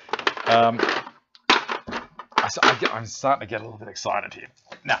 I'm starting to get a little bit excited here.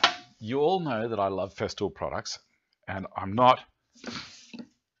 Now, you all know that I love Festool products, and I'm not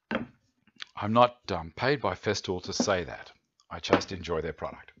paid by Festool to say that. I just enjoy their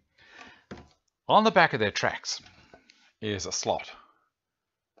product. On the back of their tracks is a slot,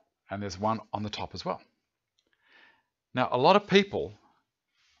 and there's one on the top as well. Now, a lot of people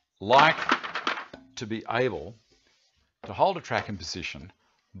like to be able to hold a track in position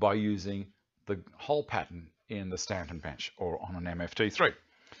by using the hole pattern in the Stanton bench or on an MFT3.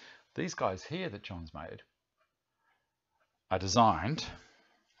 These guys here that John's made are designed,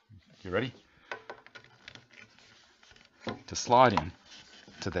 you ready, to slide in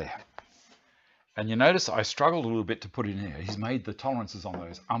to there. And you notice I struggled a little bit to put it in here. He's made the tolerances on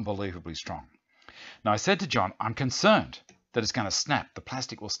those unbelievably strong. Now I said to John, I'm concerned that it's going to snap. The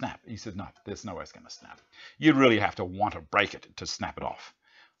plastic will snap. He said, no, there's no way it's going to snap. You'd really have to want to break it to snap it off.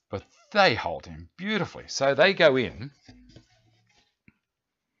 But they hold in beautifully. So they go in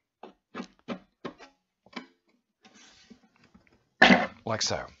like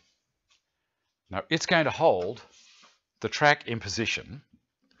so. Now it's going to hold the track in position.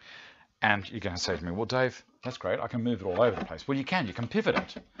 And you're going to say to me, well, Dave, that's great. I can move it all over the place. Well, you can pivot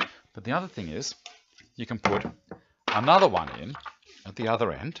it. But the other thing is you can put another one in at the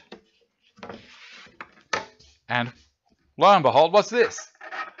other end. And lo and behold, what's this?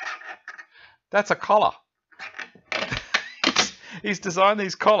 That's a collar. He's designed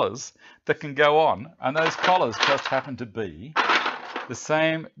these collars that can go on, and those collars just happen to be the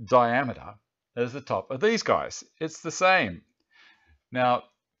same diameter as the top of these guys. It's the same. Now,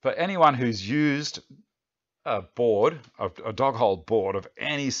 for anyone who's used a board, a dog hold board of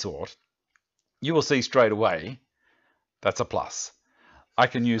any sort, you will see straight away that's a plus. I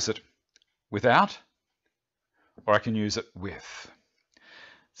can use it without, or I can use it with.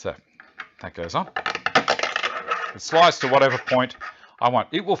 So that goes on. It slides to whatever point I want.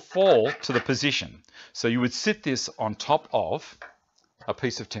 It will fall to the position. So you would sit this on top of a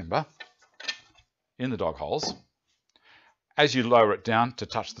piece of timber in the dog holes. As you lower it down to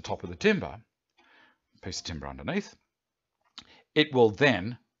touch the top of the timber, piece of timber underneath, it will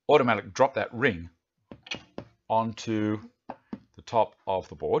then automatically drop that ring onto the top of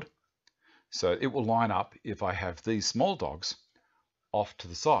the board. So it will line up if I have these small dogs off to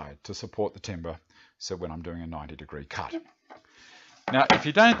the side to support the timber, so when I'm doing a 90-degree cut. Now, if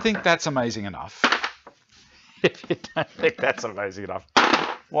you don't think that's amazing enough,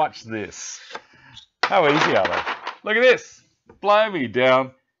 watch this. How easy are they? Look at this. Blow me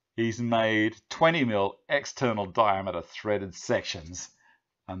down. He's made 20mm external diameter threaded sections,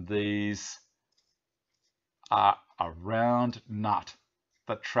 and these are a round nut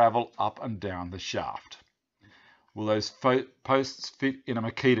that travel up and down the shaft. Will those posts fit in a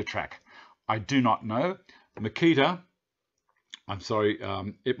Makita track? I do not know. Makita, I'm sorry,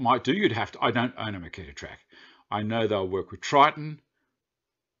 it might do. You'd have to. I don't own a Makita track. I know they'll work with Triton,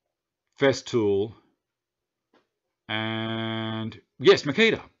 Festool, and yes,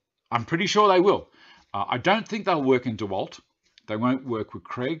 Makita. I'm pretty sure they will. I don't think they'll work in DeWalt. They won't work with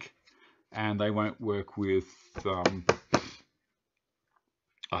Craig, and they won't work with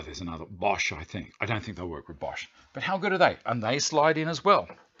there's another Bosch, I think. I don't think they'll work with Bosch. But how good are they? And they slide in as well.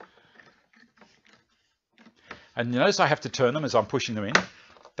 And you notice I have to turn them as I'm pushing them in.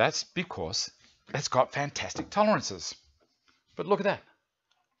 That's because it's got fantastic tolerances. But look at that.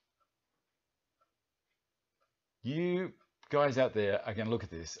 You guys out there are going to look at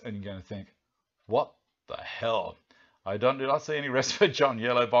this and you're going to think, what the hell? I do not see any rest for John.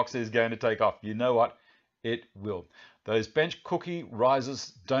 Yellow box is going to take off. You know what? It will. Those bench cookie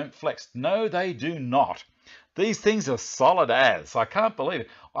risers don't flex. No, they do not. These things are solid as. I can't believe it.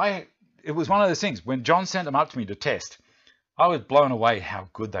 It was one of those things. When John sent them up to me to test, I was blown away how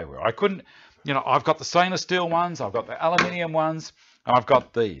good they were. I couldn't, I've got the stainless steel ones, I've got the aluminium ones, and I've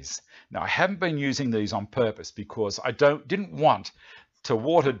got these. Now, I haven't been using these on purpose because I didn't want to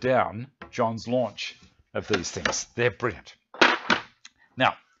water down John's launch of these things. They're brilliant.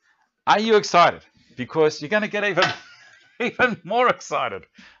 Now, are you excited? Because you're going to get even more excited.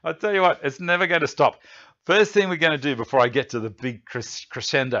 I tell you what, it's never going to stop. First thing we're going to do before I get to the big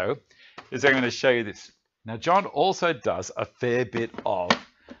crescendo is I'm going to show you this. Now, John also does a fair bit of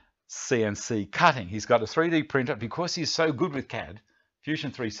CNC cutting. He's got a 3D printer because he's so good with CAD,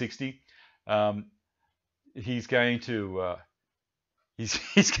 Fusion 360. He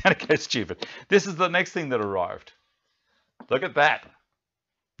He's going to go stupid. This is the next thing that arrived. Look at that.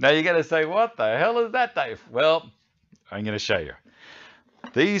 Now you're going to say, what the hell is that, Dave? Well, I'm going to show you.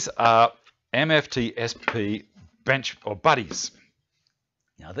 These are MFT SP bench or buddies.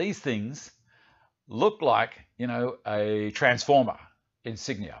 Now these things look like, you know, a transformer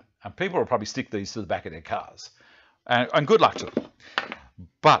insignia, and people will probably stick these to the back of their cars, and good luck to them.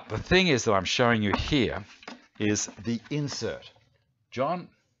 But the thing is that I'm showing you here is the insert. John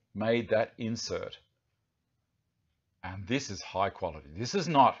made that insert, and this is high quality. This is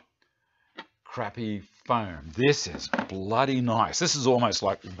not crappy foam. This is bloody nice. This is almost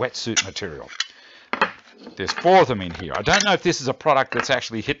like wetsuit material. There's 4 of them in here. I don't know if this is a product that's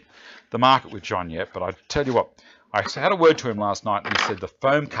actually hit the market with John yet, but I tell you what, I had a word to him last night, and he said, the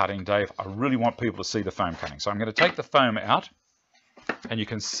foam cutting, Dave, I really want people to see the foam cutting. So I'm going to take the foam out, and you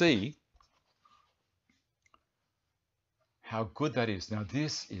can see how good that is. Now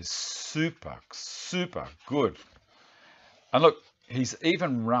this is super, super good. And look, he's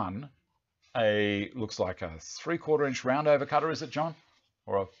even run looks like a 3/4 inch round over cutter, is it, John?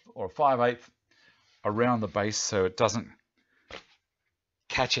 Or a 5/8 around the base, so it doesn't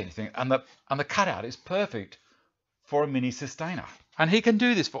catch anything. And the cutout is perfect for a mini sustainer. And he can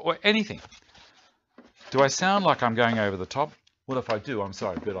do this for anything. Do I sound like I'm going over the top? Well, if I do, I'm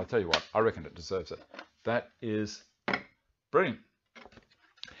sorry, but I'll tell you what, I reckon it deserves it. That is brilliant.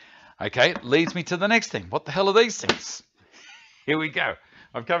 Okay, leads me to the next thing. What the hell are these things? Here we go.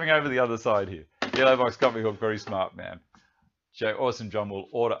 I'm coming over the other side here. Yellow Box got me hooked, very smart man. Joe, awesome John, will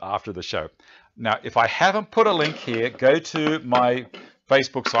order after the show. Now, if I haven't put a link here, go to my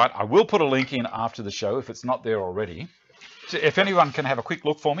Facebook site. I will put a link in after the show if it's not there already. So if anyone can have a quick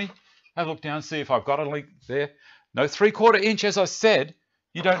look for me, have a look down, see if I've got a link there. No 3/4 inch, as I said,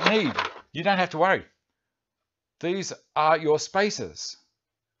 you don't need. You don't have to worry. These are your spacers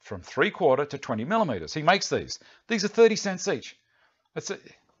from 3/4 to 20 millimeters. He makes these. These are 30 cents each.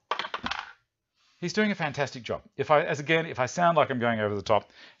 He's doing a fantastic job. If I sound like I'm going over the top,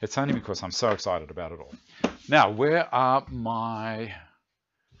 it's only because I'm so excited about it all. Now, where are my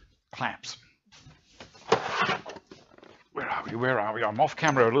clamps? Where are we? Where are we? I'm off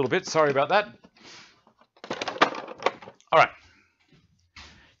camera a little bit. Sorry about that. All right.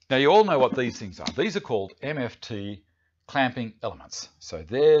 Now, you all know what these things are. These are called MFT clamping elements. So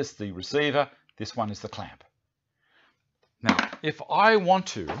there's the receiver. This one is the clamp. Now, if I want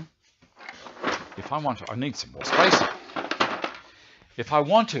to, I need some more space. If I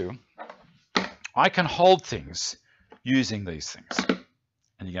want to, I can hold things using these things.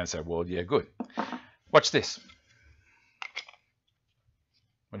 And you're going to say, well, yeah, good. Watch this.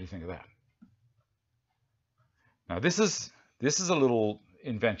 What do you think of that? Now, this is a little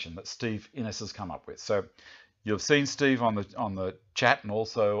invention that Steve Innes has come up with. So you've seen Steve on the chat and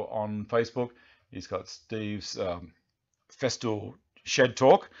also on Facebook. He's got Steve's Festool Shed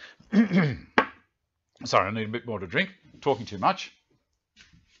Talk. Sorry, I need a bit more to drink. Talking too much.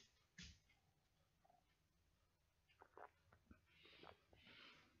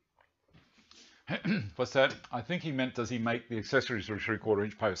 What's that? I think he meant, does he make the accessories for 3/4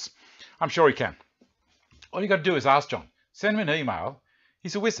 inch posts? I'm sure he can. All you got to do is ask John. Send him an email.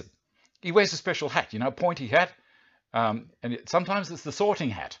 He's a wizard. He wears a special hat, you know, a pointy hat. And sometimes it's the sorting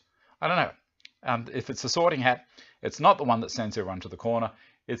hat. I don't know. And if it's the sorting hat, it's not the one that sends everyone to the corner.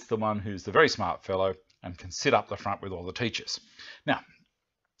 It's the one who's the very smart fellow and can sit up the front with all the teachers. Now,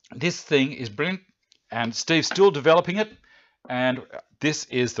 this thing is brilliant, and Steve's still developing it. And this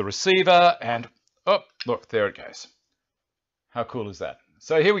is the receiver, and oh, look, there it goes. How cool is that?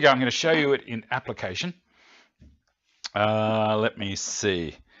 So here we go. I'm going to show you it in application. Let me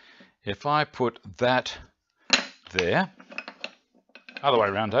see. If I put that there, other way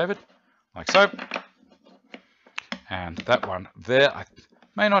around, David, like so, and that one there, I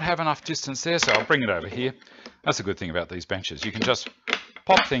may not have enough distance there, so I'll bring it over here. That's a good thing about these benches. You can just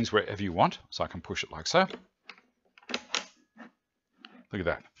pop things wherever you want, so I can push it like so. Look at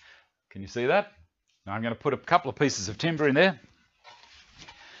that. Can you see that? Now I'm going to put a couple of pieces of timber in there.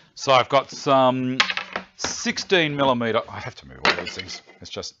 So I've got some 16 millimeter. I have to move all these things. It's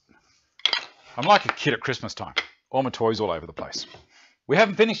just, I'm like a kid at Christmas time. All my toys all over the place. We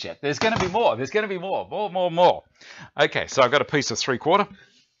haven't finished yet. There's going to be more. There's going to be more. More. Okay, so I've got a piece of 3/4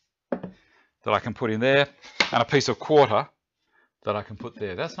 that I can put in there, and a piece of 1/4 that I can put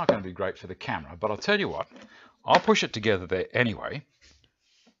there. That's not going to be great for the camera, but I'll tell you what. I'll push it together there anyway,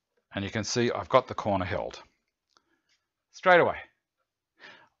 and you can see I've got the corner held. Straight away.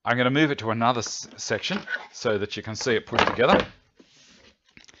 I'm going to move it to another section so that you can see it pushed together.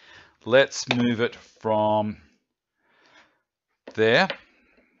 Let's move it from there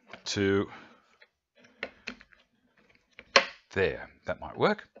to there. That might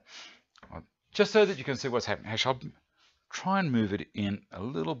work. Just so that you can see what's happening. Actually, I'll try and move it in a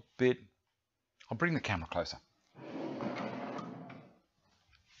little bit. I'll bring the camera closer.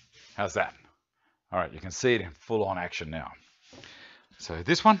 How's that? All right, you can see it in full-on action now. So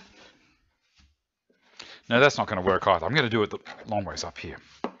this one, no, that's not going to work either. I'm going to do it the long ways up here,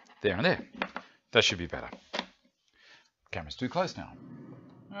 there and there. That should be better. Camera's too close now.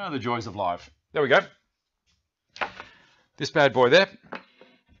 Oh, the joys of life. There we go. This bad boy there,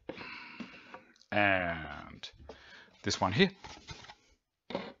 and this one here.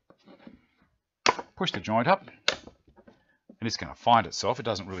 Push the joint up, and it's going to find itself. It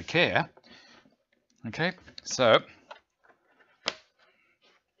doesn't really care. Okay, so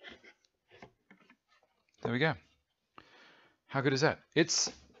there we go. How good is that?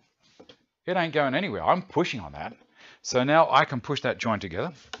 It ain't going anywhere. I'm pushing on that. So now I can push that joint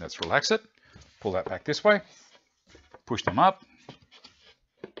together. Let's relax it. Pull that back this way. Push them up.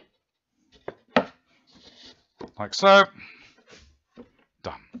 Like so.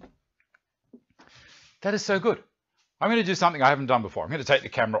 Done. That is so good. I'm going to do something I haven't done before. I'm going to take the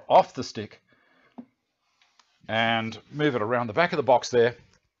camera off the stick and move it around the back of the box there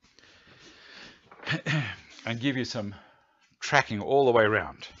and give you some tracking all the way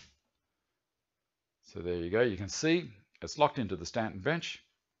around. So there you go. You can see it's locked into the Stanton bench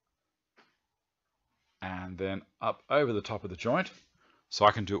and then up over the top of the joint. So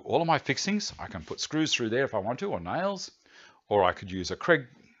I can do all of my fixings. I can put screws through there if I want to, or nails, or I could use a Craig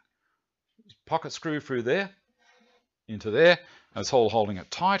pocket screw through there into there, and it's all holding it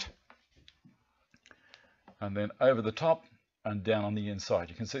tight. And then over the top and down on the inside.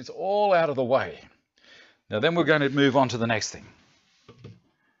 You can see it's all out of the way. Now then we're going to move on to the next thing.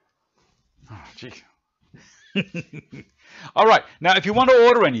 Oh, gee. All right. Now, if you want to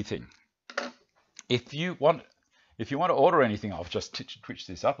order anything, if you want to order anything, I'll just twitch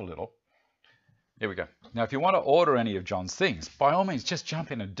this up a little. There we go. Now, if you want to order any of John's things, by all means, just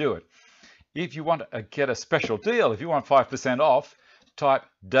jump in and do it. If you want to get a special deal, if you want 5% off, type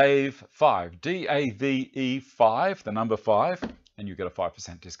Dave5, D-A-V-E 5, the number 5, and you get a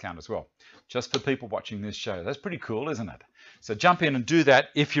 5% discount as well. Just for people watching this show. That's pretty cool, isn't it? So jump in and do that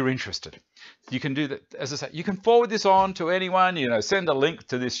if you're interested. You can do that, as I say, you can forward this on to anyone, send a link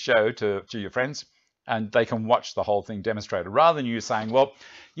to this show to your friends, and they can watch the whole thing demonstrated, rather than you saying, well,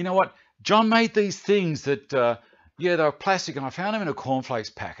 you know what, John made these things that, yeah, they were plastic, and I found them in a cornflakes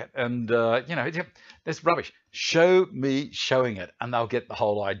packet, and, that's rubbish. Show me showing it, and they'll get the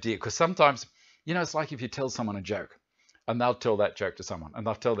whole idea. Because sometimes, it's like if you tell someone a joke, and they'll tell that joke to someone, and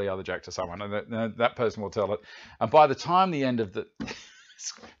they'll tell the other joke to someone, and that person will tell it. And by the time the end of the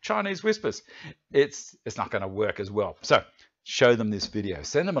Chinese whispers, it's not going to work as well. So show them this video.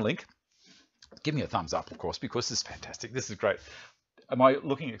 Send them a link. Give me a thumbs up, of course, because this is fantastic. This is great. Am I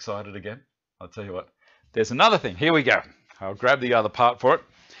looking excited again? I'll tell you what. There's another thing. Here we go. I'll grab the other part for it.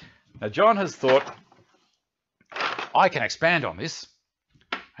 Now, John has thought, I can expand on this,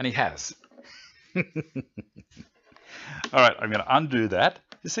 and he has. All right, I'm going to undo that.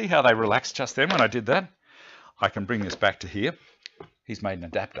 You see how they relaxed just then when I did that? I can bring this back to here. He's made an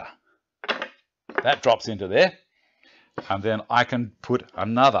adapter. That drops into there, and then I can put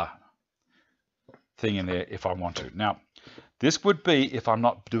another thing in there if I want to. Now, this would be if I'm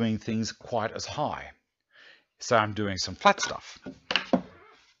not doing things quite as high. So I'm doing some flat stuff.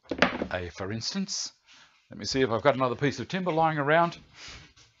 For instance, let me see if I've got another piece of timber lying around.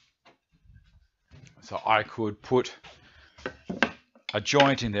 So I could put a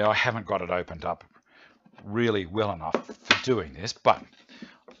joint in there. I haven't got it opened up really well enough for doing this, but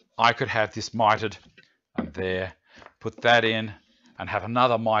I could have this mitered and there, put that in and have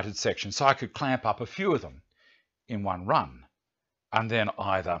another mitered section. So I could clamp up a few of them in one run and then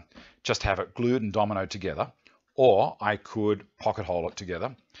either just have it glued and dominoed together, or I could pocket hole it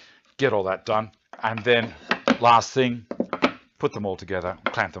together, get all that done, and then last thing, put them all together,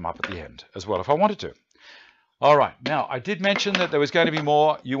 clamp them up at the end as well if I wanted to. All right, now I did mention that there was going to be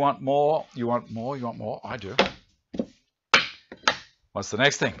more. You want more, you want more, you want more. I do. What's the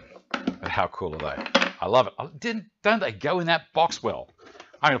next thing? And how cool are they? I love it. Don't they go in that box well?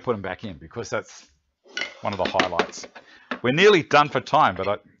 I'm going to put them back in because that's one of the highlights. We're nearly done for time,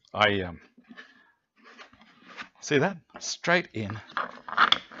 but I see that? Straight in.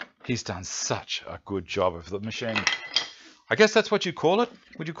 He's done such a good job of the machining. I guess that's what you call it.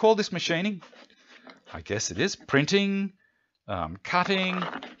 Would you call this machining? I guess it is. Printing, cutting.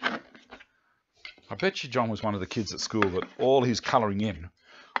 I bet you John was one of the kids at school that all his colouring in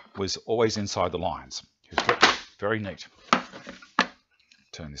was always inside the lines. He was very neat.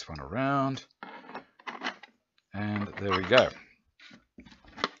 turn this one around. And there we go.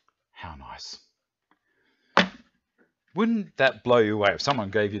 How nice. Wouldn't that blow you away if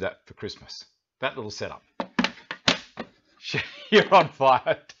someone gave you that for Christmas? That little setup. You're on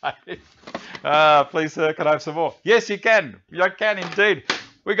fire, Dave. Please, sir, can I have some more? Yes, you can. You can indeed.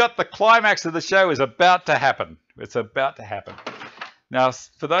 We got the climax of the show is about to happen. It's about to happen. Now,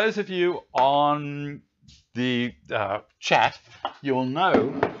 for those of you on the chat, you'll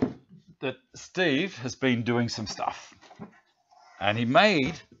know that Steve has been doing some stuff. And he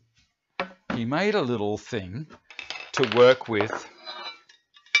made a little thing to work with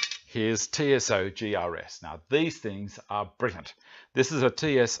his TSO GRS. Now, these things are brilliant. This is a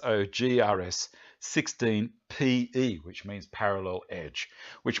TSO GRS 16PE, which means parallel edge,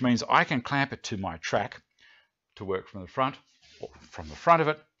 which means I can clamp it to my track to work from the front, or from the front of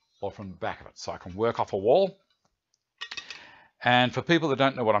it, or from the back of it. So I can work off a wall. And for people that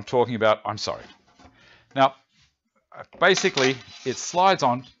don't know what I'm talking about, I'm sorry. Now, basically, it slides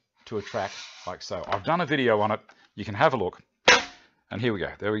on to a track like so. I've done a video on it. You can have a look. And here we go.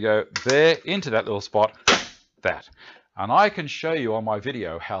 There we go. There, into that little spot, that. And I can show you on my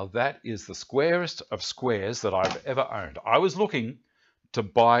video how that is the squarest of squares that I've ever owned. I was looking to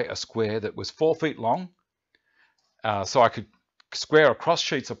buy a square that was 4 feet long, so I could square across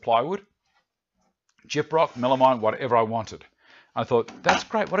sheets of plywood, gyprock, melamine, whatever I wanted. I thought, that's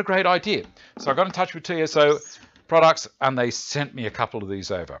great. What a great idea. So I got in touch with TSO Products, and they sent me a couple of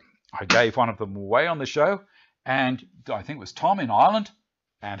these over. I gave one of them away on the show, and I think it was Tom in Ireland,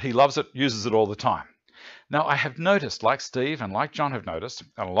 and he loves it, uses it all the time. Now, I have noticed, like Steve and like John have noticed,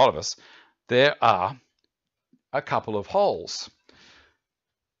 and a lot of us, there are a couple of holes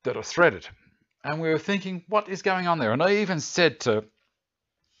that are threaded. And we were thinking, what is going on there? And I even said to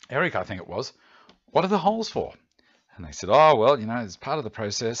Eric, I think it was, what are the holes for? And they said, oh, well, you know, it's part of the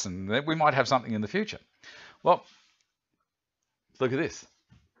process, and we might have something in the future. Well, look at this.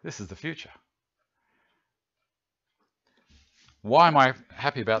 This is the future. Why am I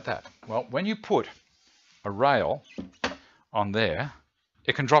happy about that? Well, when you put a rail on there,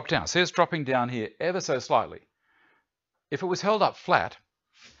 it can drop down. See, it's dropping down here ever so slightly. If it was held up flat,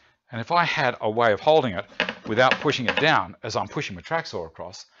 and if I had a way of holding it without pushing it down as I'm pushing my track saw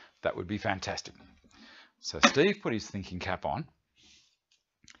across, that would be fantastic. So Steve put his thinking cap on,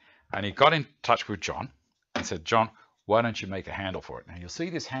 and he got in touch with John and said, John, why don't you make a handle for it? Now you'll see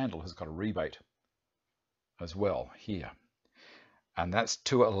this handle has got a rebate as well here. And that's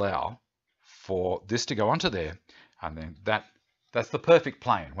to allow for this to go onto there, and then that's the perfect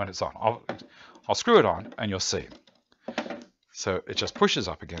plane when it's on. I'll screw it on and you'll see. So it just pushes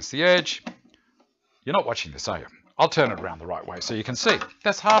up against the edge. You're not watching this, are you? I'll turn it around the right way so you can see.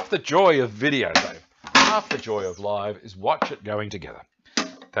 That's half the joy of video, Dave. Half the joy of live is watch it going together.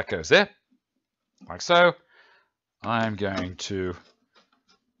 That goes there, like so. I'm going to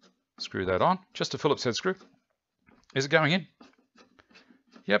screw that on, just a Phillips head screw. Is it going in?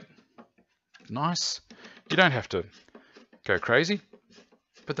 Yep, nice. You don't have to go crazy.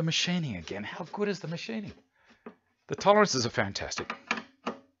 But the machining again, how good is the machining? The tolerances are fantastic.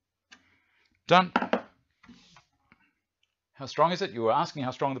 Done. How strong is it? You were asking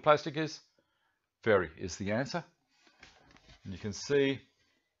how strong the plastic is. Very is the answer. And you can see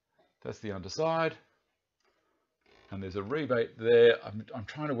that's the underside. And there's a rebate there. I'm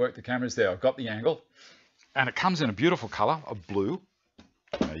trying to work the cameras there. I've got the angle. And it comes in a beautiful color of blue.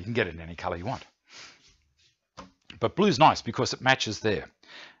 You can get it in any color you want. But blue's nice because it matches there.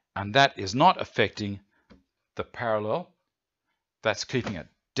 And that is not affecting the parallel. That's keeping it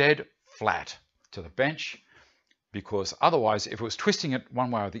dead flat to the bench, because otherwise, if it was twisting it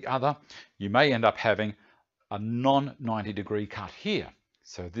one way or the other, you may end up having a non-90 degree cut here.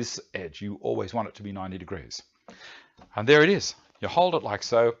 So this edge, you always want it to be 90 degrees. And there it is. You hold it like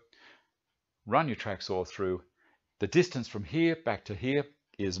so, run your track saw through. The distance from here back to here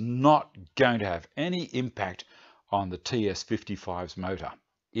is not going to have any impact on the TS55's motor.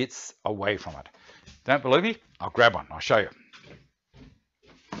 It's away from it. Don't believe me? I'll grab one. I'll show you.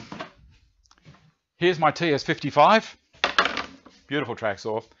 Here's my TS55. Beautiful track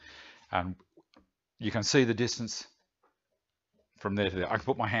saw. And you can see the distance from there to there. I can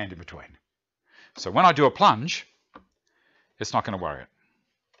put my hand in between. So when I do a plunge, it's not going to worry it.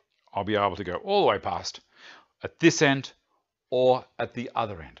 I'll be able to go all the way past at this end or at the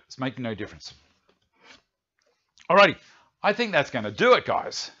other end. It's making no difference. Alrighty, I think that's going to do it,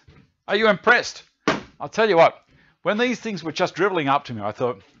 guys. Are you impressed? I'll tell you what, when these things were just dribbling up to me, I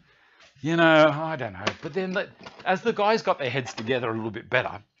thought, you know, I don't know. But then as the guys got their heads together a little bit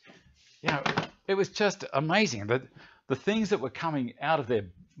better, you know, it was just amazing. The the things that were coming out of their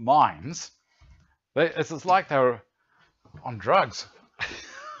minds, it's like they were on drugs.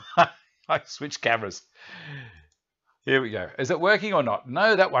 I switched cameras. Here we go. Is it working or not?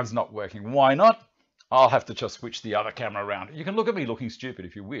 No, that one's not working. Why not? I'll have to just switch the other camera around. You can look at me looking stupid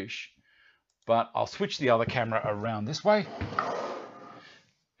if you wish, but I'll switch the other camera around this way.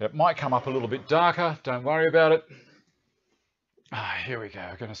 It might come up a little bit darker. Don't worry about it. Here we go.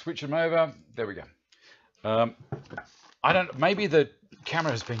 I'm going to switch them over. There we go. Maybe the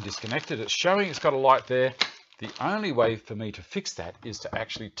camera has been disconnected. It's showing it's got a light there. The only way for me to fix that is to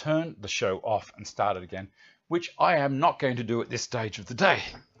actually turn the show off and start it again, which I am not going to do at this stage of the day.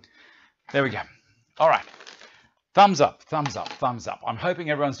 There we go. All right. Thumbs up, thumbs up, thumbs up. I'm hoping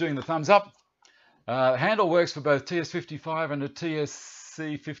everyone's doing the thumbs up. The handle works for both TS55 and a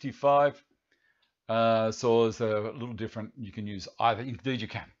TSC55. Saws are a little different. You can use either. Indeed, you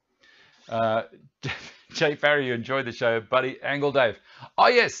can. Jay Farry, you enjoyed the show. Buddy Angle Dave. Oh,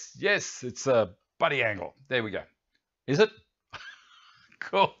 yes, yes, it's a Buddy Angle. There we go. Is it?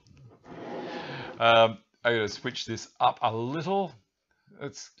 Cool. I'm going to switch this up a little.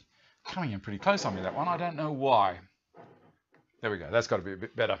 It's coming in pretty close on me, that one. I don't know why. There we go. That's got to be a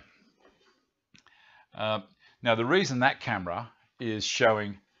bit better. Now, the reason that camera is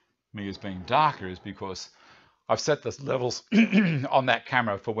showing me as being darker is because I've set the levels on that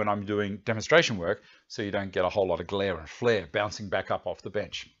camera for when I'm doing demonstration work, so you don't get a whole lot of glare and flare bouncing back up off the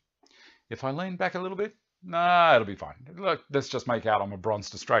bench. If I lean back a little bit, no, it'll be fine. Look, let's just make out I'm a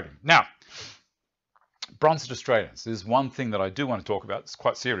bronzed Australian. Now, bronzed Australians is one thing that I do want to talk about. It's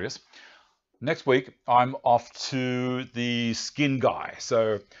quite serious. Next week, I'm off to the skin guy.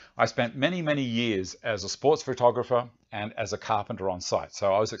 So I spent many, many years as a sports photographer and as a carpenter on site.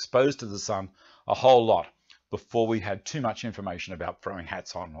 So I was exposed to the sun a whole lot before we had too much information about throwing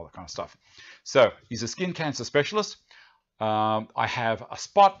hats on and all that kind of stuff. So he's a skin cancer specialist. I have a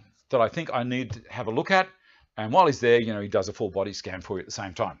spot that I think I need to have a look at. And while he's there, you know, he does a full body scan for you at the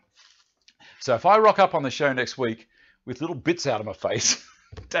same time. So if I rock up on the show next week with little bits out of my face,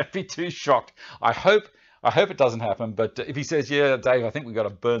 don't be too shocked. I hope it doesn't happen. But if he says, yeah, Dave, I think we've got to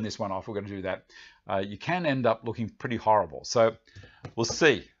burn this one off, we're going to do that, you can end up looking pretty horrible. So we'll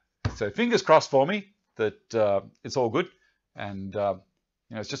see. So fingers crossed for me that it's all good. And, you know,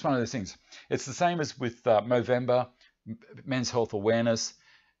 it's just one of those things. It's the same as with Movember, Men's Health Awareness.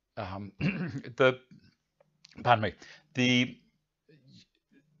 Pardon me.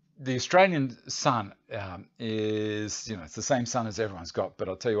 The Australian sun is, you know, it's the same sun as everyone's got. But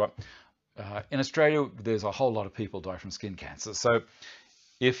I'll tell you what, in Australia, there's a whole lot of people die from skin cancer. So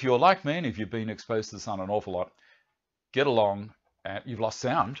if you're like me and if you've been exposed to the sun an awful lot, get along. You've lost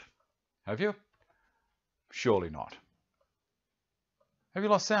sound, have you? Surely not. Have you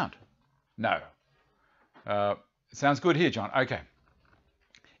lost sound? No. Sounds good here, John. Okay.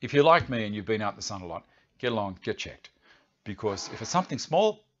 If you're like me and you've been out in the sun a lot, get along, get checked. Because if it's something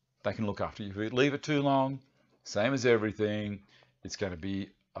small, they can look after you. If you leave it too long, same as everything, it's going to be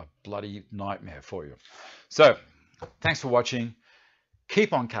a bloody nightmare for you. So, thanks for watching.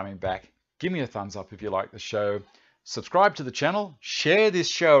 Keep on coming back. Give me a thumbs up if you like the show. Subscribe to the channel. Share this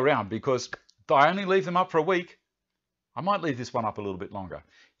show around because I only leave them up for a week. I might leave this one up a little bit longer.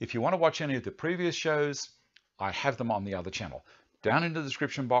 If you want to watch any of the previous shows, I have them on the other channel. Down in the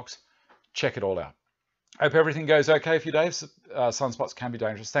description box, check it all out. Hope everything goes okay for you, Dave. Sunspots can be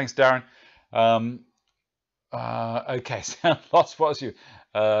dangerous. Thanks, Darren. Okay, sound lost was you?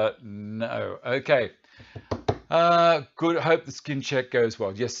 No. Okay. Good. Hope the skin check goes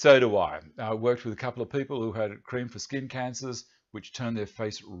well. Yes, so do I. I worked with a couple of people who had cream for skin cancers, which turned their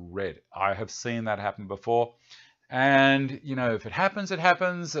face red. I have seen that happen before. And, you know, if it happens, it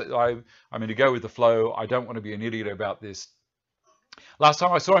happens. I mean, to go with the flow, I don't want to be an idiot about this. Last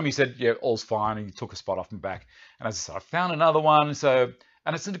time I saw him, he said, yeah, all's fine. And he took a spot off my back. And as I said, I found another one. So,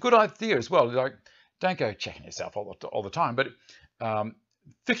 and it's a good idea as well. Like, don't go checking yourself all the time. But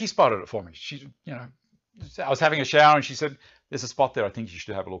Vicky spotted it for me. She, you know, I was having a shower and she said, there's a spot there I think you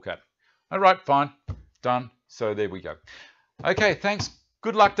should have a look at. All right, fine, done. So there we go. Okay, thanks.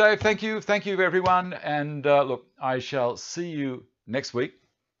 Good luck, Dave. Thank you. Thank you, everyone. And look, I shall see you next week,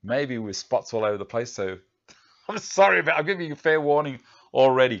 maybe with spots all over the place. So I'm sorry about, I'm giving you a fair warning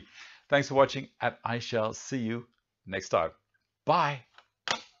already. Thanks for watching, and I shall see you next time. Bye.